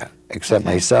soul in there except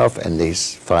myself and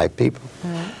these 5 people.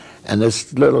 And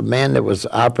this little man that was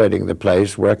operating the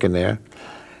place, working there,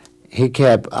 he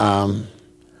kept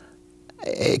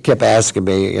asking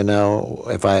me, you know,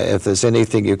 if there's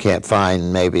anything you can't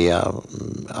find, maybe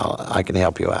I can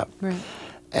help you out. Right.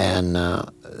 And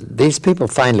these people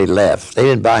finally left. They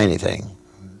didn't buy anything,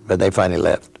 but they finally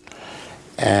left.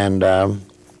 And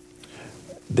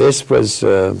this was,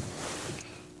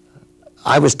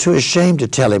 I was too ashamed to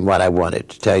tell him what I wanted,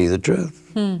 to tell you the truth.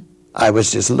 I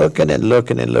was just looking and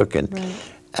looking and looking. Right.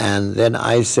 And then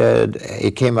I said,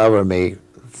 he came over me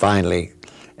finally,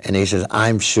 and he says,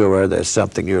 I'm sure there's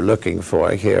something you're looking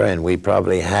for here, and we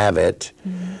probably have it.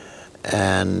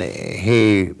 And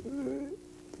he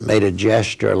made a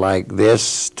gesture like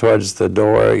this towards the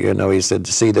door. You know, he said,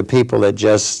 see the people that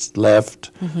just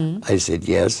left? I said,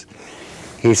 yes.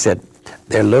 He said,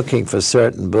 they're looking for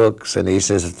certain books, and he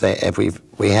says, if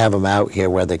we have them out here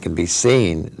where they can be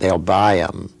seen, they'll buy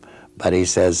them. But he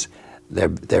says,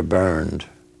 they're burned.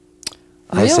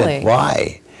 Really? I said,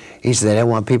 why? He said, they don't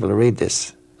want people to read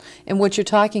this. And what you're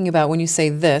talking about when you say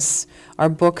this are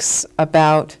books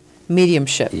about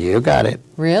mediumship. You got it.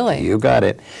 Really? You got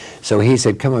it. So he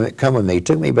said, come with me. He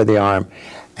took me by the arm,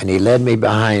 and he led me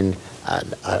behind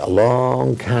a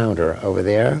long counter over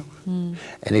there. And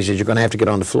he said, you're going to have to get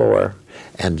on the floor.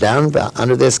 And down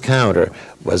under this counter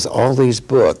was all these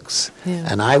books. Yeah.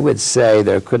 And I would say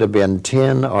there could have been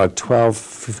 10 or 12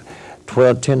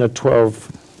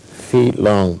 feet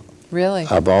long. Really?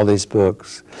 Of all these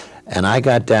books. And I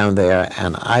got down there,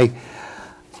 and I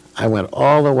went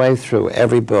all the way through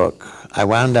every book. I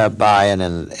wound up buying,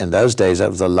 in those days, that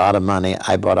was a lot of money.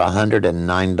 I bought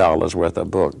 $109 worth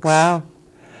of books. Wow.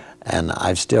 And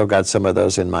I've still got some of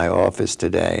those in my office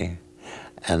today.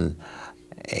 And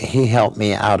he helped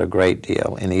me out a great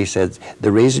deal. And he said,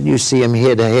 the reason you see them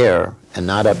here and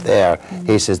not up there,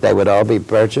 he says, they would all be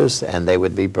purchased and they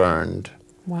would be burned.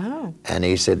 Wow. And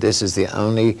he said, this is the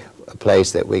only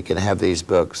place that we can have these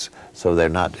books so they're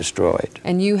not destroyed.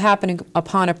 And you happened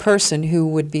upon a person who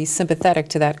would be sympathetic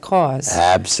to that cause.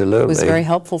 Absolutely. It was very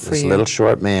helpful for this you. Little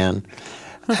short man,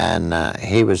 and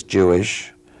he was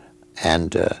Jewish,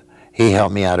 and he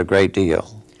helped me out a great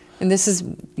deal. And this is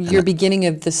your beginning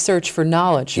of the search for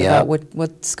knowledge Yeah. about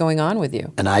what's going on with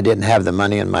you. And I didn't have the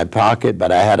money in my pocket,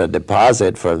 but I had a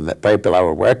deposit for the people I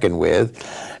were working with,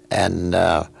 and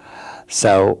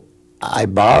so I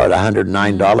borrowed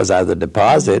 $109 out of the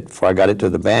deposit before I got it to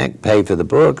the bank, paid for the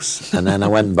books, and then I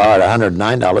went and borrowed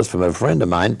 $109 from a friend of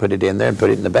mine, put it in there and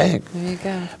put it in the bank. There you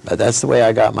go. But that's the way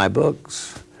I got my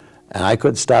books, and I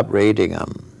couldn't stop reading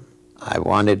them. I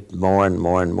wanted more and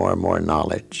more and more and more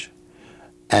knowledge.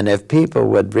 And if people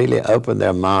would really open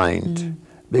their mind,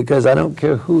 because I don't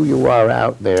care who you are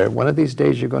out there, one of these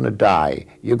days you're going to die.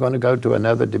 You're going to go to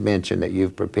another dimension that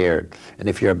you've prepared. And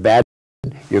if you're a bad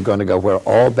person, you're going to go where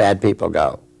all bad people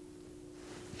go.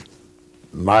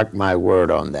 Mark my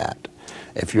word on that.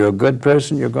 If you're a good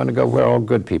person, you're going to go where all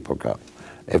good people go.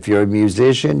 If you're a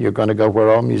musician, you're going to go where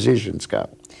all musicians go.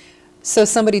 So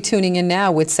somebody tuning in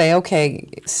now would say, okay,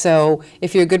 so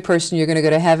if you're a good person, you're going to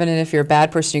go to heaven, and if you're a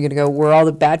bad person, you're going to go where all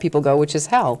the bad people go, which is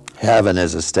hell. Heaven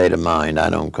is a state of mind. I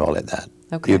don't call it that.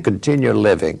 Okay. You continue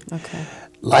living. Okay.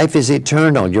 Life is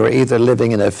eternal. You're either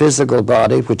living in a physical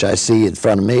body, which I see in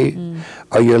front of me,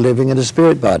 or you're living in a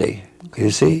spirit body, you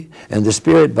see? And the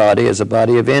spirit body is a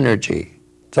body of energy.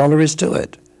 That's all there is to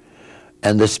it.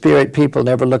 And the spirit people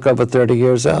never look over 30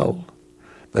 years old,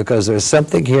 because there's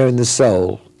something here in the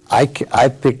soul. I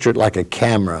picture it like a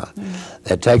camera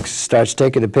that starts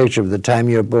taking a picture from the time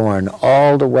you're born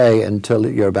all the way until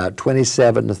you're about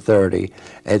 27 to 30.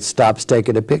 It stops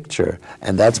taking a picture,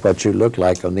 and that's what you look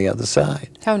like on the other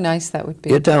side. How nice that would be.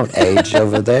 You don't age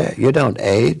over there. You don't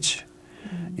age.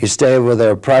 You stay over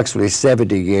there approximately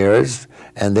 70 years,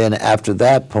 and then after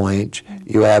that point,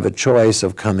 you have a choice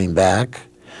of coming back.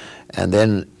 And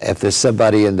then if there's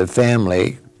somebody in the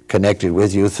family connected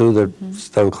with you through the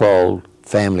so-called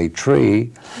family tree,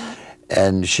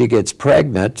 and she gets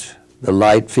pregnant, the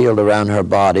light field around her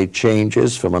body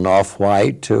changes from an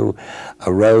off-white to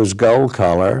a rose gold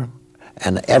color,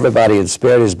 and everybody in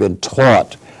spirit has been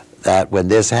taught that when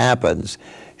this happens,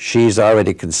 she's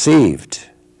already conceived.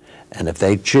 And if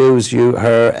they choose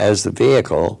her as the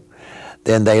vehicle,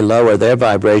 then they lower their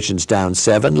vibrations down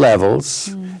 7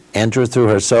 levels, enter through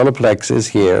her solar plexus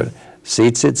here,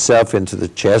 seats itself into the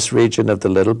chest region of the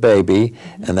little baby,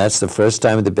 and that's the first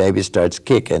time the baby starts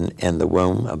kicking in the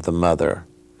womb of the mother.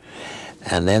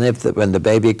 And then when the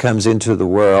baby comes into the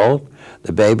world,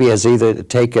 the baby has either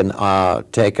taken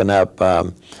up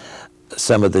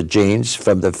some of the genes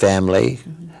from the family,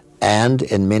 and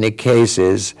in many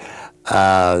cases,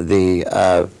 for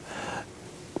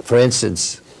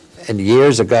instance, and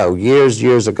years ago,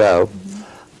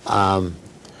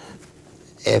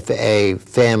 if a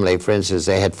family, for instance,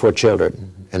 they had 4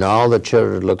 children, and all the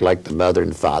children looked like the mother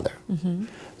and father.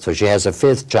 So she has a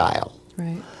 5th child.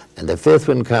 Right. And the 5th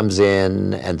one comes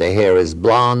in, and the hair is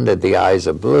blonde, and the eyes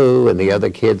are blue, and the other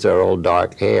kids are all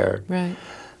dark hair. Right.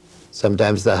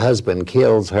 Sometimes the husband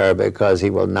kills her because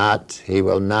he will not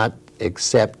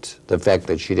accept the fact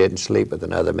that she didn't sleep with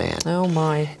another man. Oh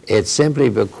my. It's simply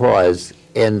because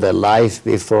in the life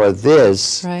before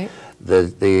this, Right.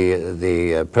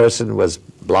 the person was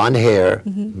blonde hair,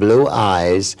 blue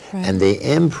eyes, Right. and the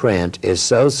imprint is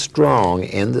so strong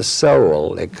in the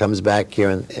soul, it comes back here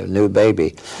in a new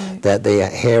baby, Right. that the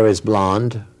hair is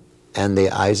blonde and the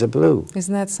eyes are blue.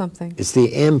 Isn't that something? It's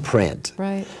the imprint.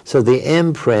 Right. So the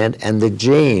imprint and the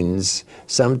genes,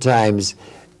 sometimes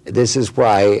this is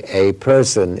why a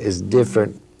person is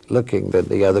different looking at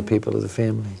the other people of the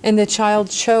family. And the child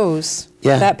chose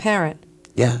Yeah. that parent.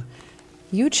 Yeah,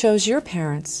 You chose your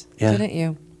parents, Yeah. didn't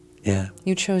you? yeah.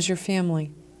 You chose your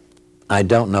family. I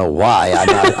don't know why.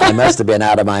 I must have been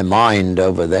out of my mind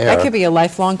over there. That could be a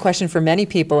lifelong question for many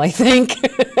people, I think.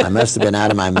 I must have been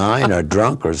out of my mind or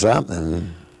drunk or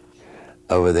something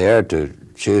over there to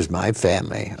choose my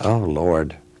family. Oh,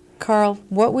 Lord. Carl,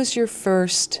 what was your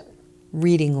first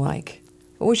reading like?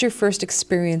 What was your first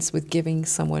experience with giving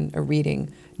someone a reading,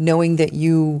 knowing that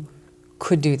you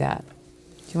could do that?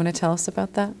 Do you want to tell us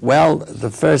about that? Well,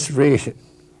 the first reading,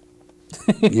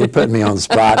 you put me on the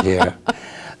spot here.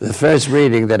 The first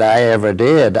reading that I ever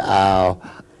did, I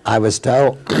was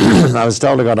told I was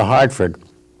told to go to Hartford.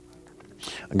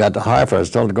 I got to Hartford. I was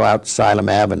told to go out Salem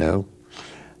Avenue,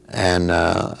 and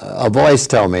a voice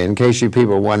told me. In case you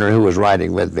people wonder who was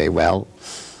riding with me, well,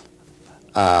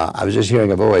 I was just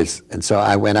hearing a voice, and so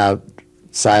I went out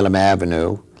Salem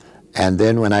Avenue, and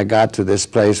then when I got to this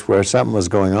place where something was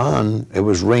going on, it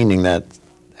was raining that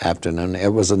afternoon.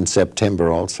 It was in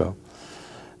September also,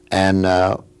 and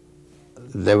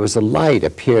there was a light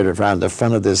appeared around the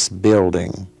front of this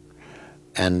building,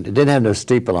 and it didn't have no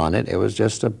steeple on it. It was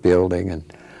just a building, and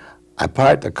I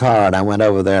parked the car and I went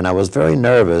over there, and I was very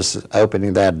nervous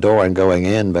opening that door and going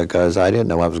in because I didn't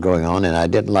know what was going on, and I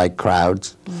didn't like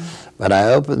crowds. But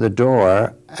I opened the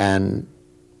door, and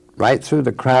right through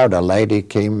the crowd, a lady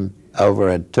came over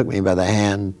and took me by the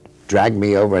hand, dragged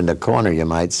me over in the corner, you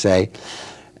might say,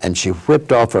 and she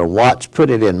whipped off her watch, put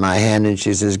it in my hand, and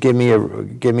she says, give me a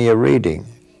reading.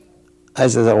 I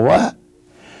said, a what?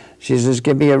 She says,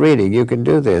 give me a reading. You can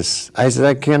do this. I said,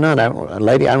 I cannot.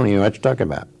 Lady, I don't even know what you're talking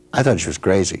about. I thought she was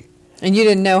crazy. And you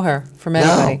didn't know her from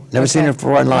anybody? No, never seen her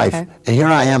before in life. Okay. And here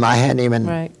I am. I hadn't even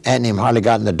hardly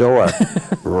gotten the door,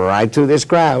 right through this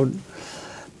crowd.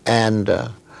 And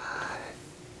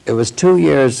it was 2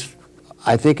 years,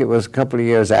 I think it was a couple of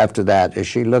years after that, as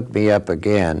she looked me up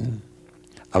again.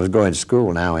 I was going to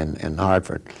school now in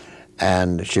Hartford.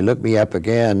 And she looked me up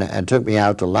again and took me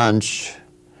out to lunch.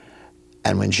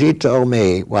 And when she told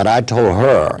me what I told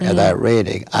her at that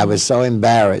reading, I was so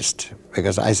embarrassed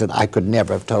because I said, I could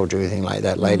never have told you anything like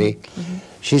that, lady.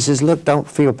 She says, look, don't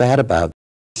feel bad about it.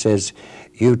 She says,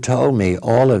 you told me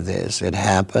all of this. It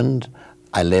happened.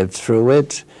 I lived through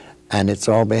it, and it's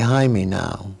all behind me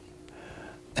now.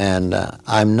 And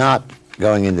I'm not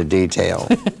going into detail.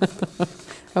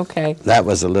 Okay. That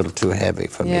was a little too heavy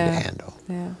for me to handle.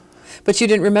 Yeah. But you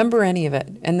didn't remember any of it,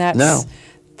 and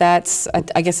that's,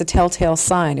 I guess, a telltale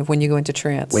sign of when you go into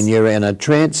trance. When you're in a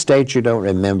trance state, you don't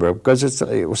remember, because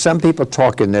some people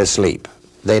talk in their sleep.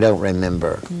 They don't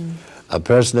remember. A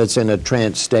person that's in a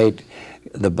trance state,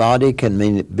 the body can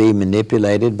be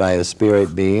manipulated by a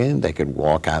spirit being. They can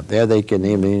walk out there. They can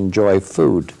even enjoy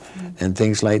food and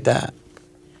things like that.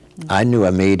 I knew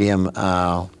a medium,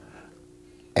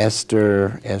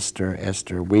 Esther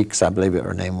Weeks, I believe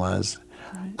her name was.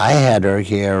 I had her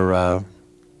here.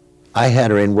 I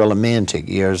had her in Willimantic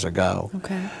years ago.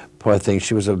 Okay. Poor thing,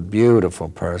 she was a beautiful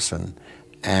person,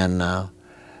 and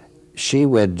she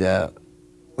would,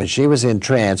 when she was in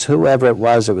trance, whoever it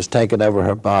was that was taking over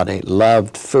her body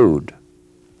loved food.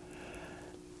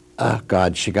 Oh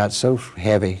God, she got so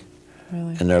heavy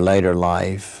in her later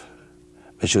life,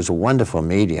 but she was a wonderful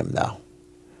medium, though.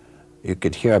 You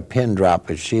could hear a pin drop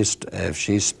if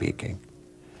she's speaking.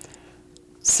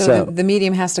 So the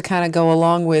medium has to kind of go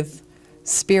along with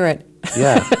spirit.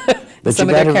 Yeah. But some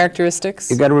of their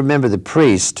characteristics. You got to remember the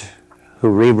priest who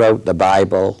rewrote the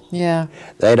Bible. Yeah.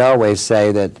 They'd always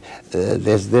say that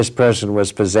this person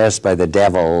was possessed by the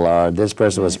devil, or this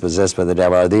person was possessed by the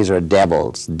devil, or these are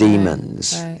devils,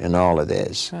 demons, and all of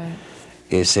this. Right.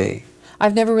 You see.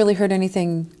 I've never really heard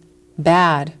anything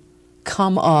bad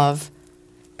come of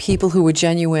people who were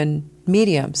genuine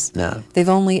mediums. No. They've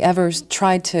only ever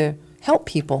tried to help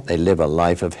people. They live a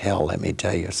life of hell, let me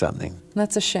tell you something.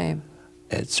 That's a shame.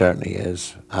 It certainly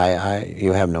is.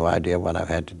 You have no idea what I've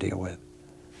had to deal with.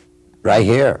 Right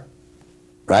here.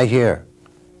 Right here.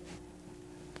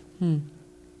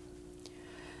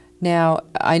 Now,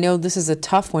 I know this is a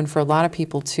tough one for a lot of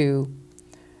people to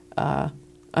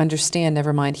understand,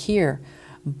 never mind hear,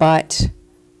 but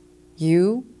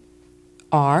you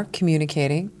are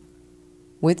communicating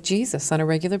with Jesus on a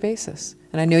regular basis.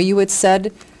 And I know you had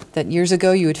said that years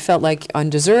ago you had felt like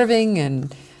undeserving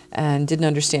and didn't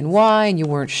understand why, and you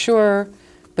weren't sure,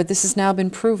 but this has now been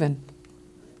proven.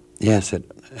 Yes, it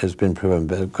has been proven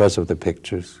because of the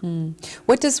pictures.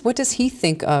 What does he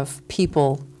think of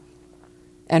people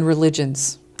and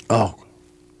religions? Oh,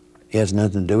 He has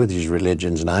nothing to do with these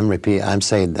religions. And I'm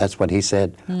saying that's what he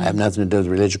said. I have nothing to do with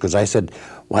religion. Because I said,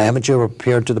 why haven't you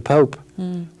appeared to the Pope?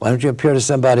 Why don't you appear to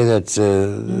somebody that's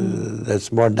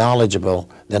more knowledgeable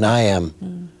than I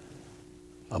am?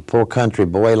 A poor country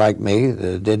boy like me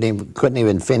couldn't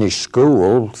even finish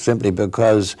school simply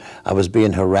because I was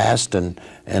being harassed and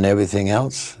everything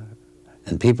else.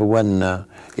 And people wouldn't,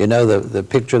 you know, the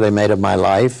picture they made of my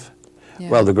life. Yeah.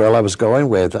 Well, the girl I was going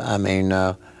with, I mean,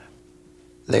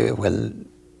 when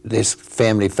this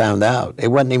family found out, they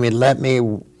wouldn't even let me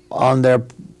on their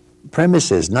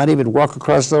premises, not even walk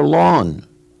across their lawn.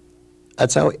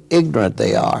 That's how ignorant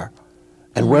they are.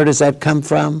 And where does that come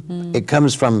from? It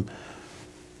comes from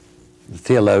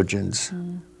theologians.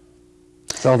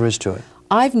 That's all there is to it.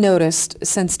 I've noticed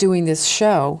since doing this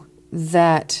show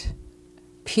that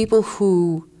people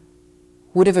who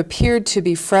would have appeared to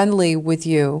be friendly with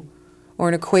you or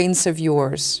an acquaintance of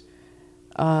yours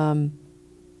have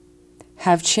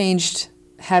changed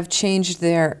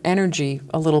their energy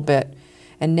a little bit.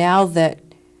 And now that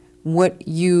what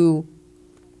you,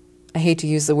 I hate to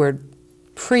use the word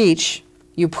preach,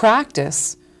 you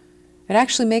practice, it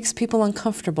actually makes people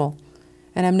uncomfortable.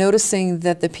 And I'm noticing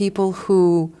that the people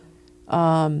who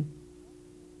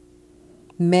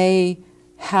may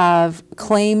have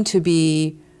claimed to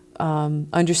be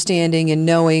understanding and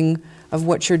knowing of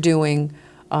what you're doing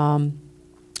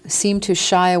seem to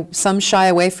shy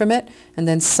away from it, and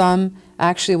then some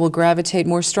actually will gravitate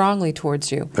more strongly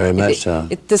towards you. Very much so.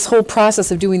 This whole process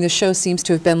of doing the show seems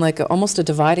to have been like almost a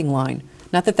dividing line.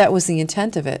 Not that that was the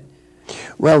intent of it.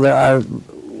 Well, there are,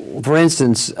 for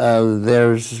instance,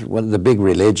 there's the big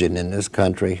religion in this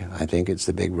country. I think it's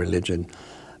the big religion.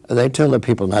 They tell the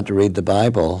people not to read the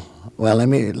Bible. Well,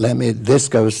 this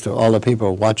goes to all the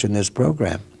people watching this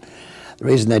program. The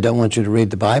reason they don't want you to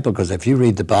read the Bible, because if you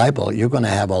read the Bible, you're going to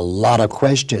have a lot of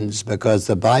questions, because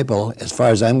the Bible, as far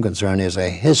as I'm concerned, is a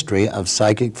history of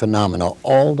psychic phenomena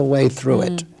all the way through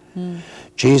it.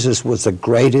 Jesus was the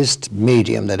greatest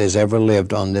medium that has ever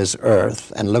lived on this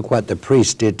earth, and look what the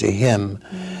priest did to him.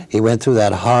 He went through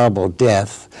that horrible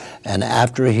death, and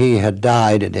after he had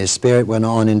died and his spirit went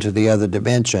on into the other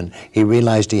dimension, he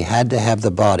realized he had to have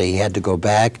the body. He had to go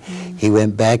back. He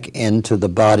went back into the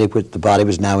body, which the body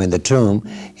was now in the tomb.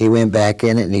 He went back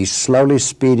in it, and he slowly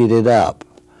speeded it up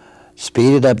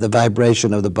the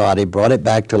vibration of the body, brought it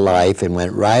back to life, and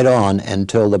went right on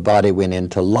until the body went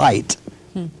into light.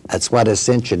 That's what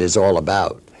ascension is all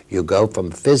about. You go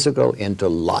from physical into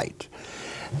light.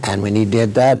 And when he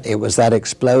did that, it was that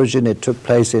explosion. It took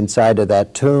place inside of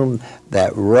that tomb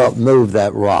that moved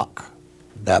that rock,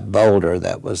 that boulder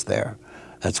that was there.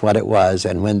 That's what it was.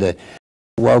 And when they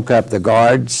woke up the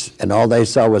guards, and all they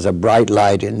saw was a bright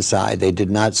light inside. They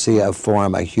did not see a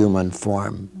form, a human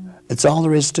form. It's all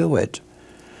there is to it.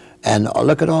 And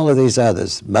look at all of these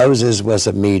others. Moses was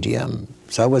a medium.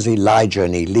 So was Elijah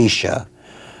and Elisha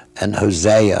and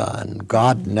Hosea, and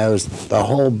God knows the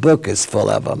whole book is full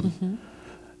of them.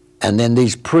 And then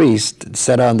these priests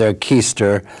sat on their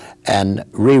keister and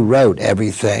rewrote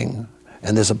everything.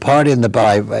 And there's a part in the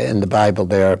Bible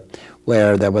there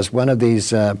where there was one of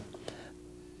these,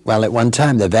 well, at one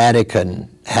time the Vatican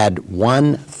had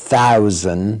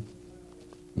 1,000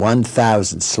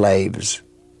 slaves.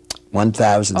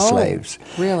 1,000 slaves.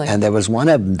 Really? And there was one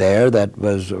of them there that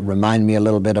reminded me a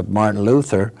little bit of Martin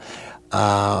Luther,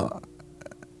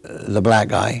 the black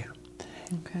guy.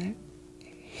 Okay.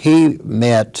 He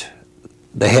met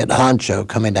the head honcho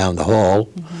coming down the hall,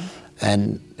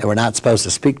 and they were not supposed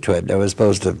to speak to him. They were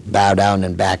supposed to bow down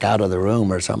and back out of the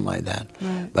room or something like that.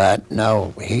 Right. But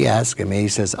no, he asked him, he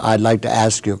says, "I'd like to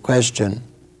ask you a question."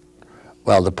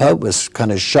 Well, the Pope was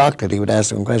kind of shocked that he would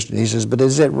ask him a question. He says, "But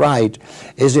is it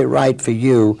right for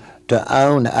you to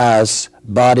own us,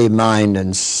 body, mind,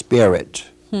 and spirit?"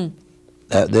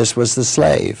 This was the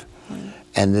slave.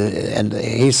 And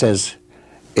he says,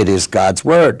 "It is God's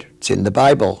word. It's in the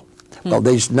Bible." Well,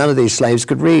 none of these slaves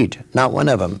could read, not one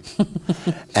of them.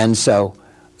 And so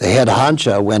the head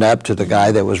honcho went up to the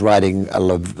guy that was writing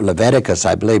Leviticus,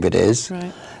 I believe it is,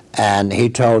 right. And he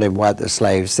told him what the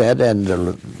slave said, and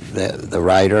the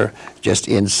writer just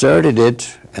inserted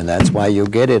it, and that's why you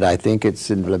get it. I think it's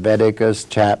in Leviticus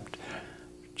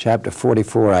chapter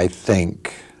 44, I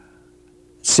think.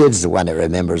 Sid's the one that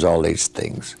remembers all these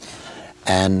things.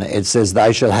 And it says,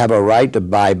 "Thou shalt have a right to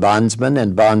buy bondsmen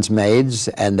and bondsmaids,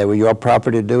 and they were your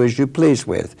property to do as you please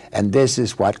with." And this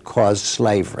is what caused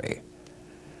slavery.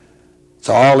 It's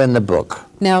all in the book.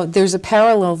 Now, there's a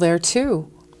parallel there, too,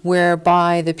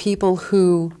 whereby the people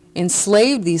who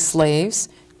enslaved these slaves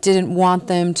didn't want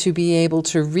them to be able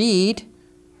to read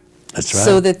That's right.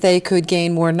 so that they could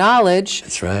gain more knowledge.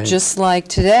 That's right. Just like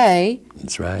today,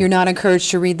 That's right. you're not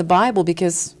encouraged to read the Bible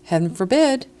because, heaven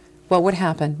forbid, what would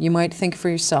happen? You might think for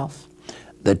yourself.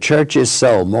 The church has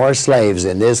sold more slaves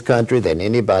in this country than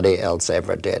anybody else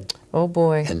ever did. Oh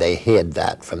boy. And they hid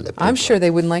that from the people. I'm sure they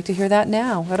wouldn't like to hear that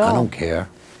now at all. I don't care.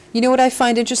 You know what I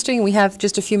find interesting? We have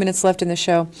just a few minutes left in the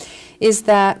show, is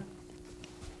that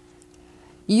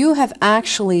you have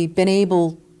actually been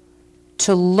able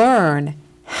to learn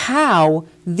how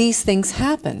these things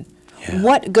happen. Yeah.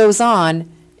 What goes on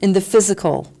in the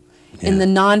physical, in Yeah. the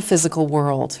non-physical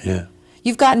world. Yeah.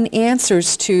 You've gotten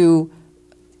answers to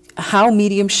how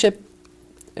mediumship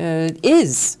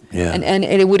is. Yeah. And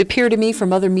it would appear to me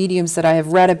from other mediums that I have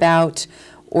read about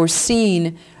or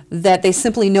seen that they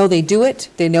simply know they do it,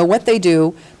 they know what they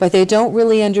do, but they don't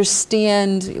really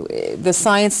understand the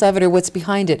science of it or what's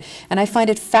behind it. And I find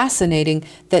it fascinating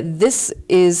that this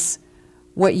is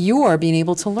what you are being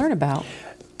able to learn about.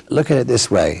 Look at it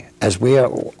this way. As we are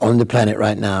on the planet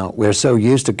right now, we're so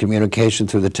used to communication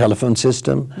through the telephone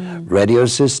system, radio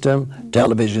system,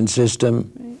 television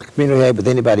system, communicate with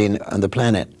anybody on the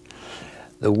planet.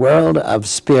 The world of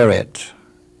spirit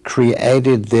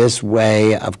created this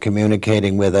way of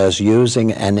communicating with us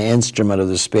using an instrument of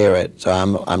the Spirit. So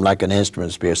I'm like an instrument of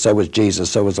the Spirit. So was Jesus,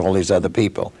 so was all these other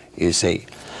people, you see.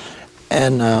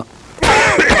 And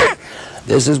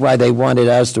this is why they wanted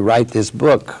us to write this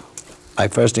book, My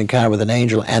First Encounter with an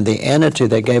Angel, and the entity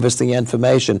that gave us the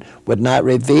information would not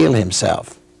reveal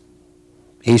himself.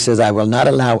 He says, I will not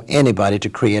allow anybody to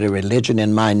create a religion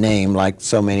in my name like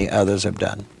so many others have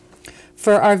done.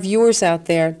 For our viewers out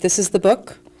there, this is the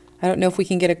book. I don't know if we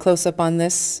can get a close-up on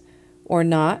this or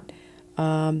not,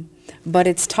 but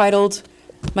it's titled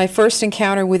My First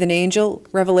Encounter with an Angel,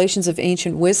 Revelations of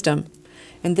Ancient Wisdom.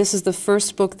 And this is the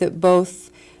first book that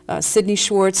both Sidney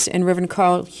Schwartz and Reverend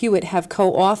Carl Hewitt have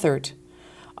co-authored.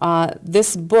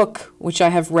 This book, which I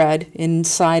have read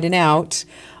inside and out,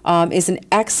 is an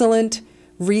excellent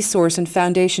resource and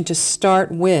foundation to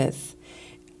start with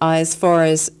as far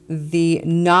as the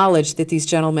knowledge that these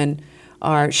gentlemen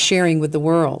are sharing with the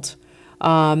world.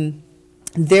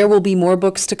 There will be more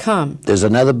books to come. There's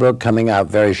another book coming out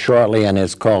very shortly, and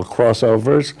it's called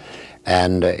Crossovers,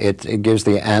 and it gives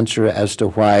the answer as to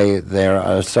why there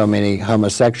are so many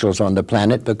homosexuals on the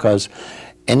planet, because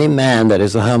any man that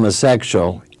is a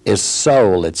homosexual, his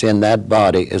soul that's in that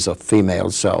body is a female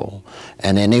soul.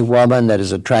 And any woman that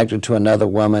is attracted to another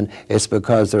woman, it's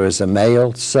because there is a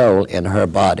male soul in her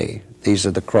body. These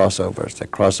are the crossovers, the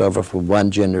crossover from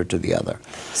one gender to the other.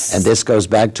 And this goes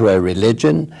back to a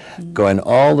religion, going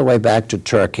all the way back to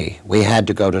Turkey. We had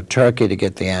to go to Turkey to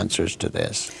get the answers to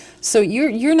this. So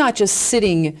you're not just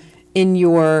sitting in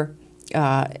your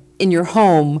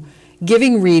home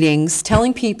giving readings,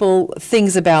 telling people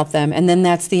things about them, and then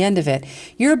that's the end of it.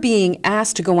 You're being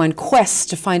asked to go on quests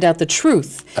to find out the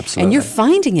truth. Absolutely. And you're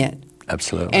finding it.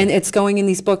 Absolutely. And it's going in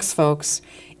these books, folks.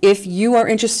 If you are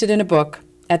interested in a book,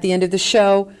 at the end of the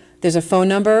show, there's a phone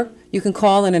number you can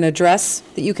call and an address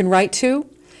that you can write to.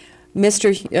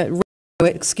 Mr.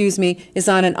 Hewitt, is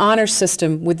on an honor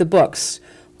system with the books.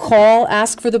 Call,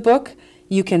 ask for the book.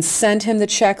 You can send him the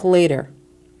check later.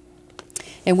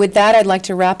 And with that, I'd like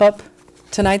to wrap up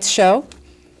tonight's show.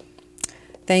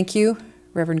 Thank you,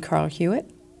 Reverend Carl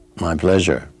Hewitt. My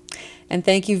pleasure. And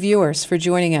thank you, viewers, for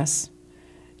joining us.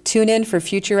 Tune in for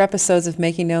future episodes of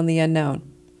Making Known the Unknown.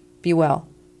 Be well.